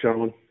very much,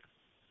 gentlemen.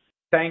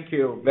 Thank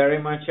you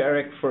very much,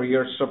 Eric, for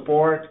your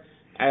support,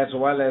 as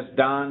well as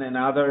Don and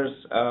others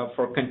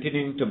for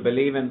continuing to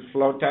believe in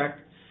Flotek.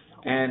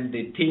 And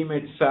the team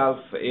itself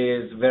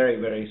is very,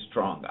 very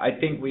strong. I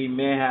think we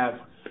may have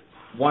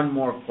one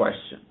more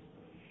question.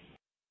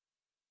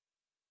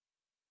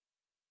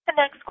 The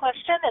next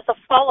question is a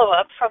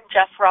follow-up from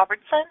Jeff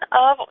Robertson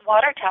of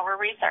Water Tower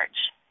Research.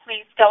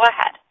 Please go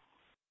ahead.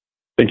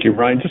 Thank you,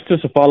 Ryan. Just as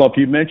a follow-up,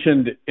 you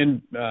mentioned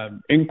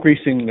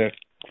increasing the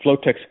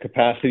Flotek's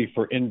capacity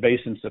for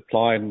in-basin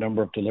supply and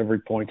number of delivery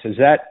points.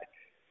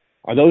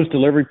 Are those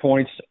delivery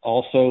points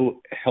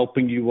also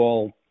helping you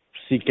all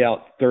seek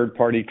out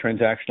third-party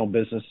transactional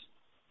business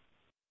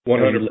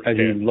 100%. as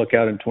you look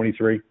out in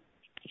 23?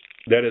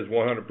 That is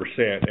 100%.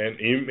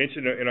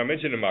 And I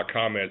mentioned in my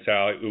comments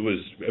how it was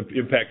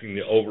impacting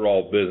the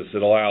overall business.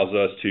 It allows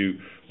us to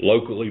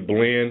locally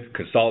blend,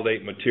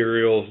 consolidate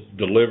materials,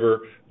 deliver,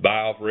 buy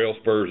off rail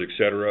spurs, et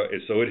cetera.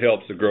 And so it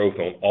helps the growth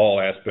on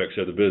all aspects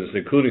of the business,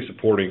 including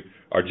supporting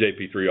our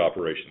JP3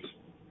 operations.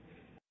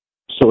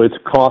 So it's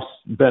cost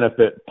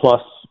benefit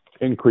plus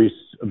increased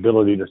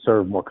ability to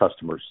serve more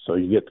customers. So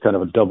you get kind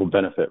of a double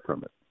benefit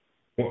from it.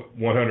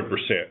 100%.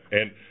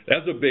 And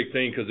that's a big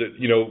thing because,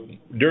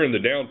 during the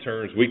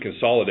downturns, we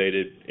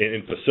consolidated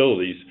in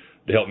facilities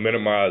to help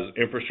minimize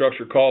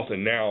infrastructure costs.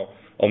 And now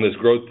on this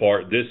growth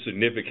part, this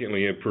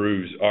significantly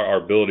improves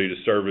our ability to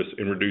service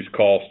and reduce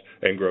costs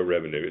and grow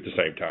revenue at the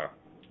same time.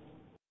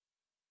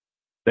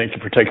 Thank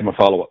you for taking my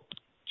follow-up.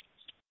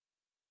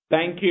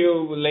 Thank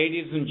you,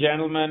 ladies and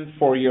gentlemen,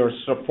 for your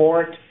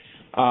support.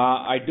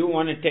 I do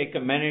want to take a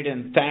minute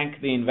and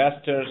thank the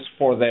investors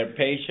for their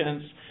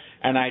patience.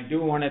 And I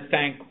do want to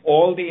thank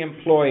all the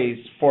employees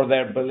for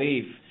their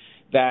belief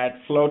that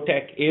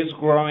Flotek is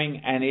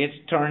growing and is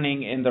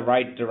turning in the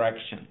right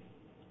direction.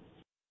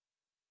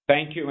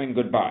 Thank you and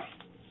goodbye.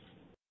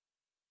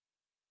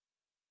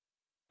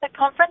 The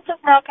conference is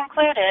now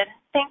concluded.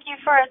 Thank you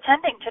for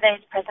attending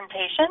today's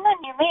presentation,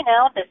 and you may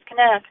now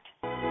disconnect.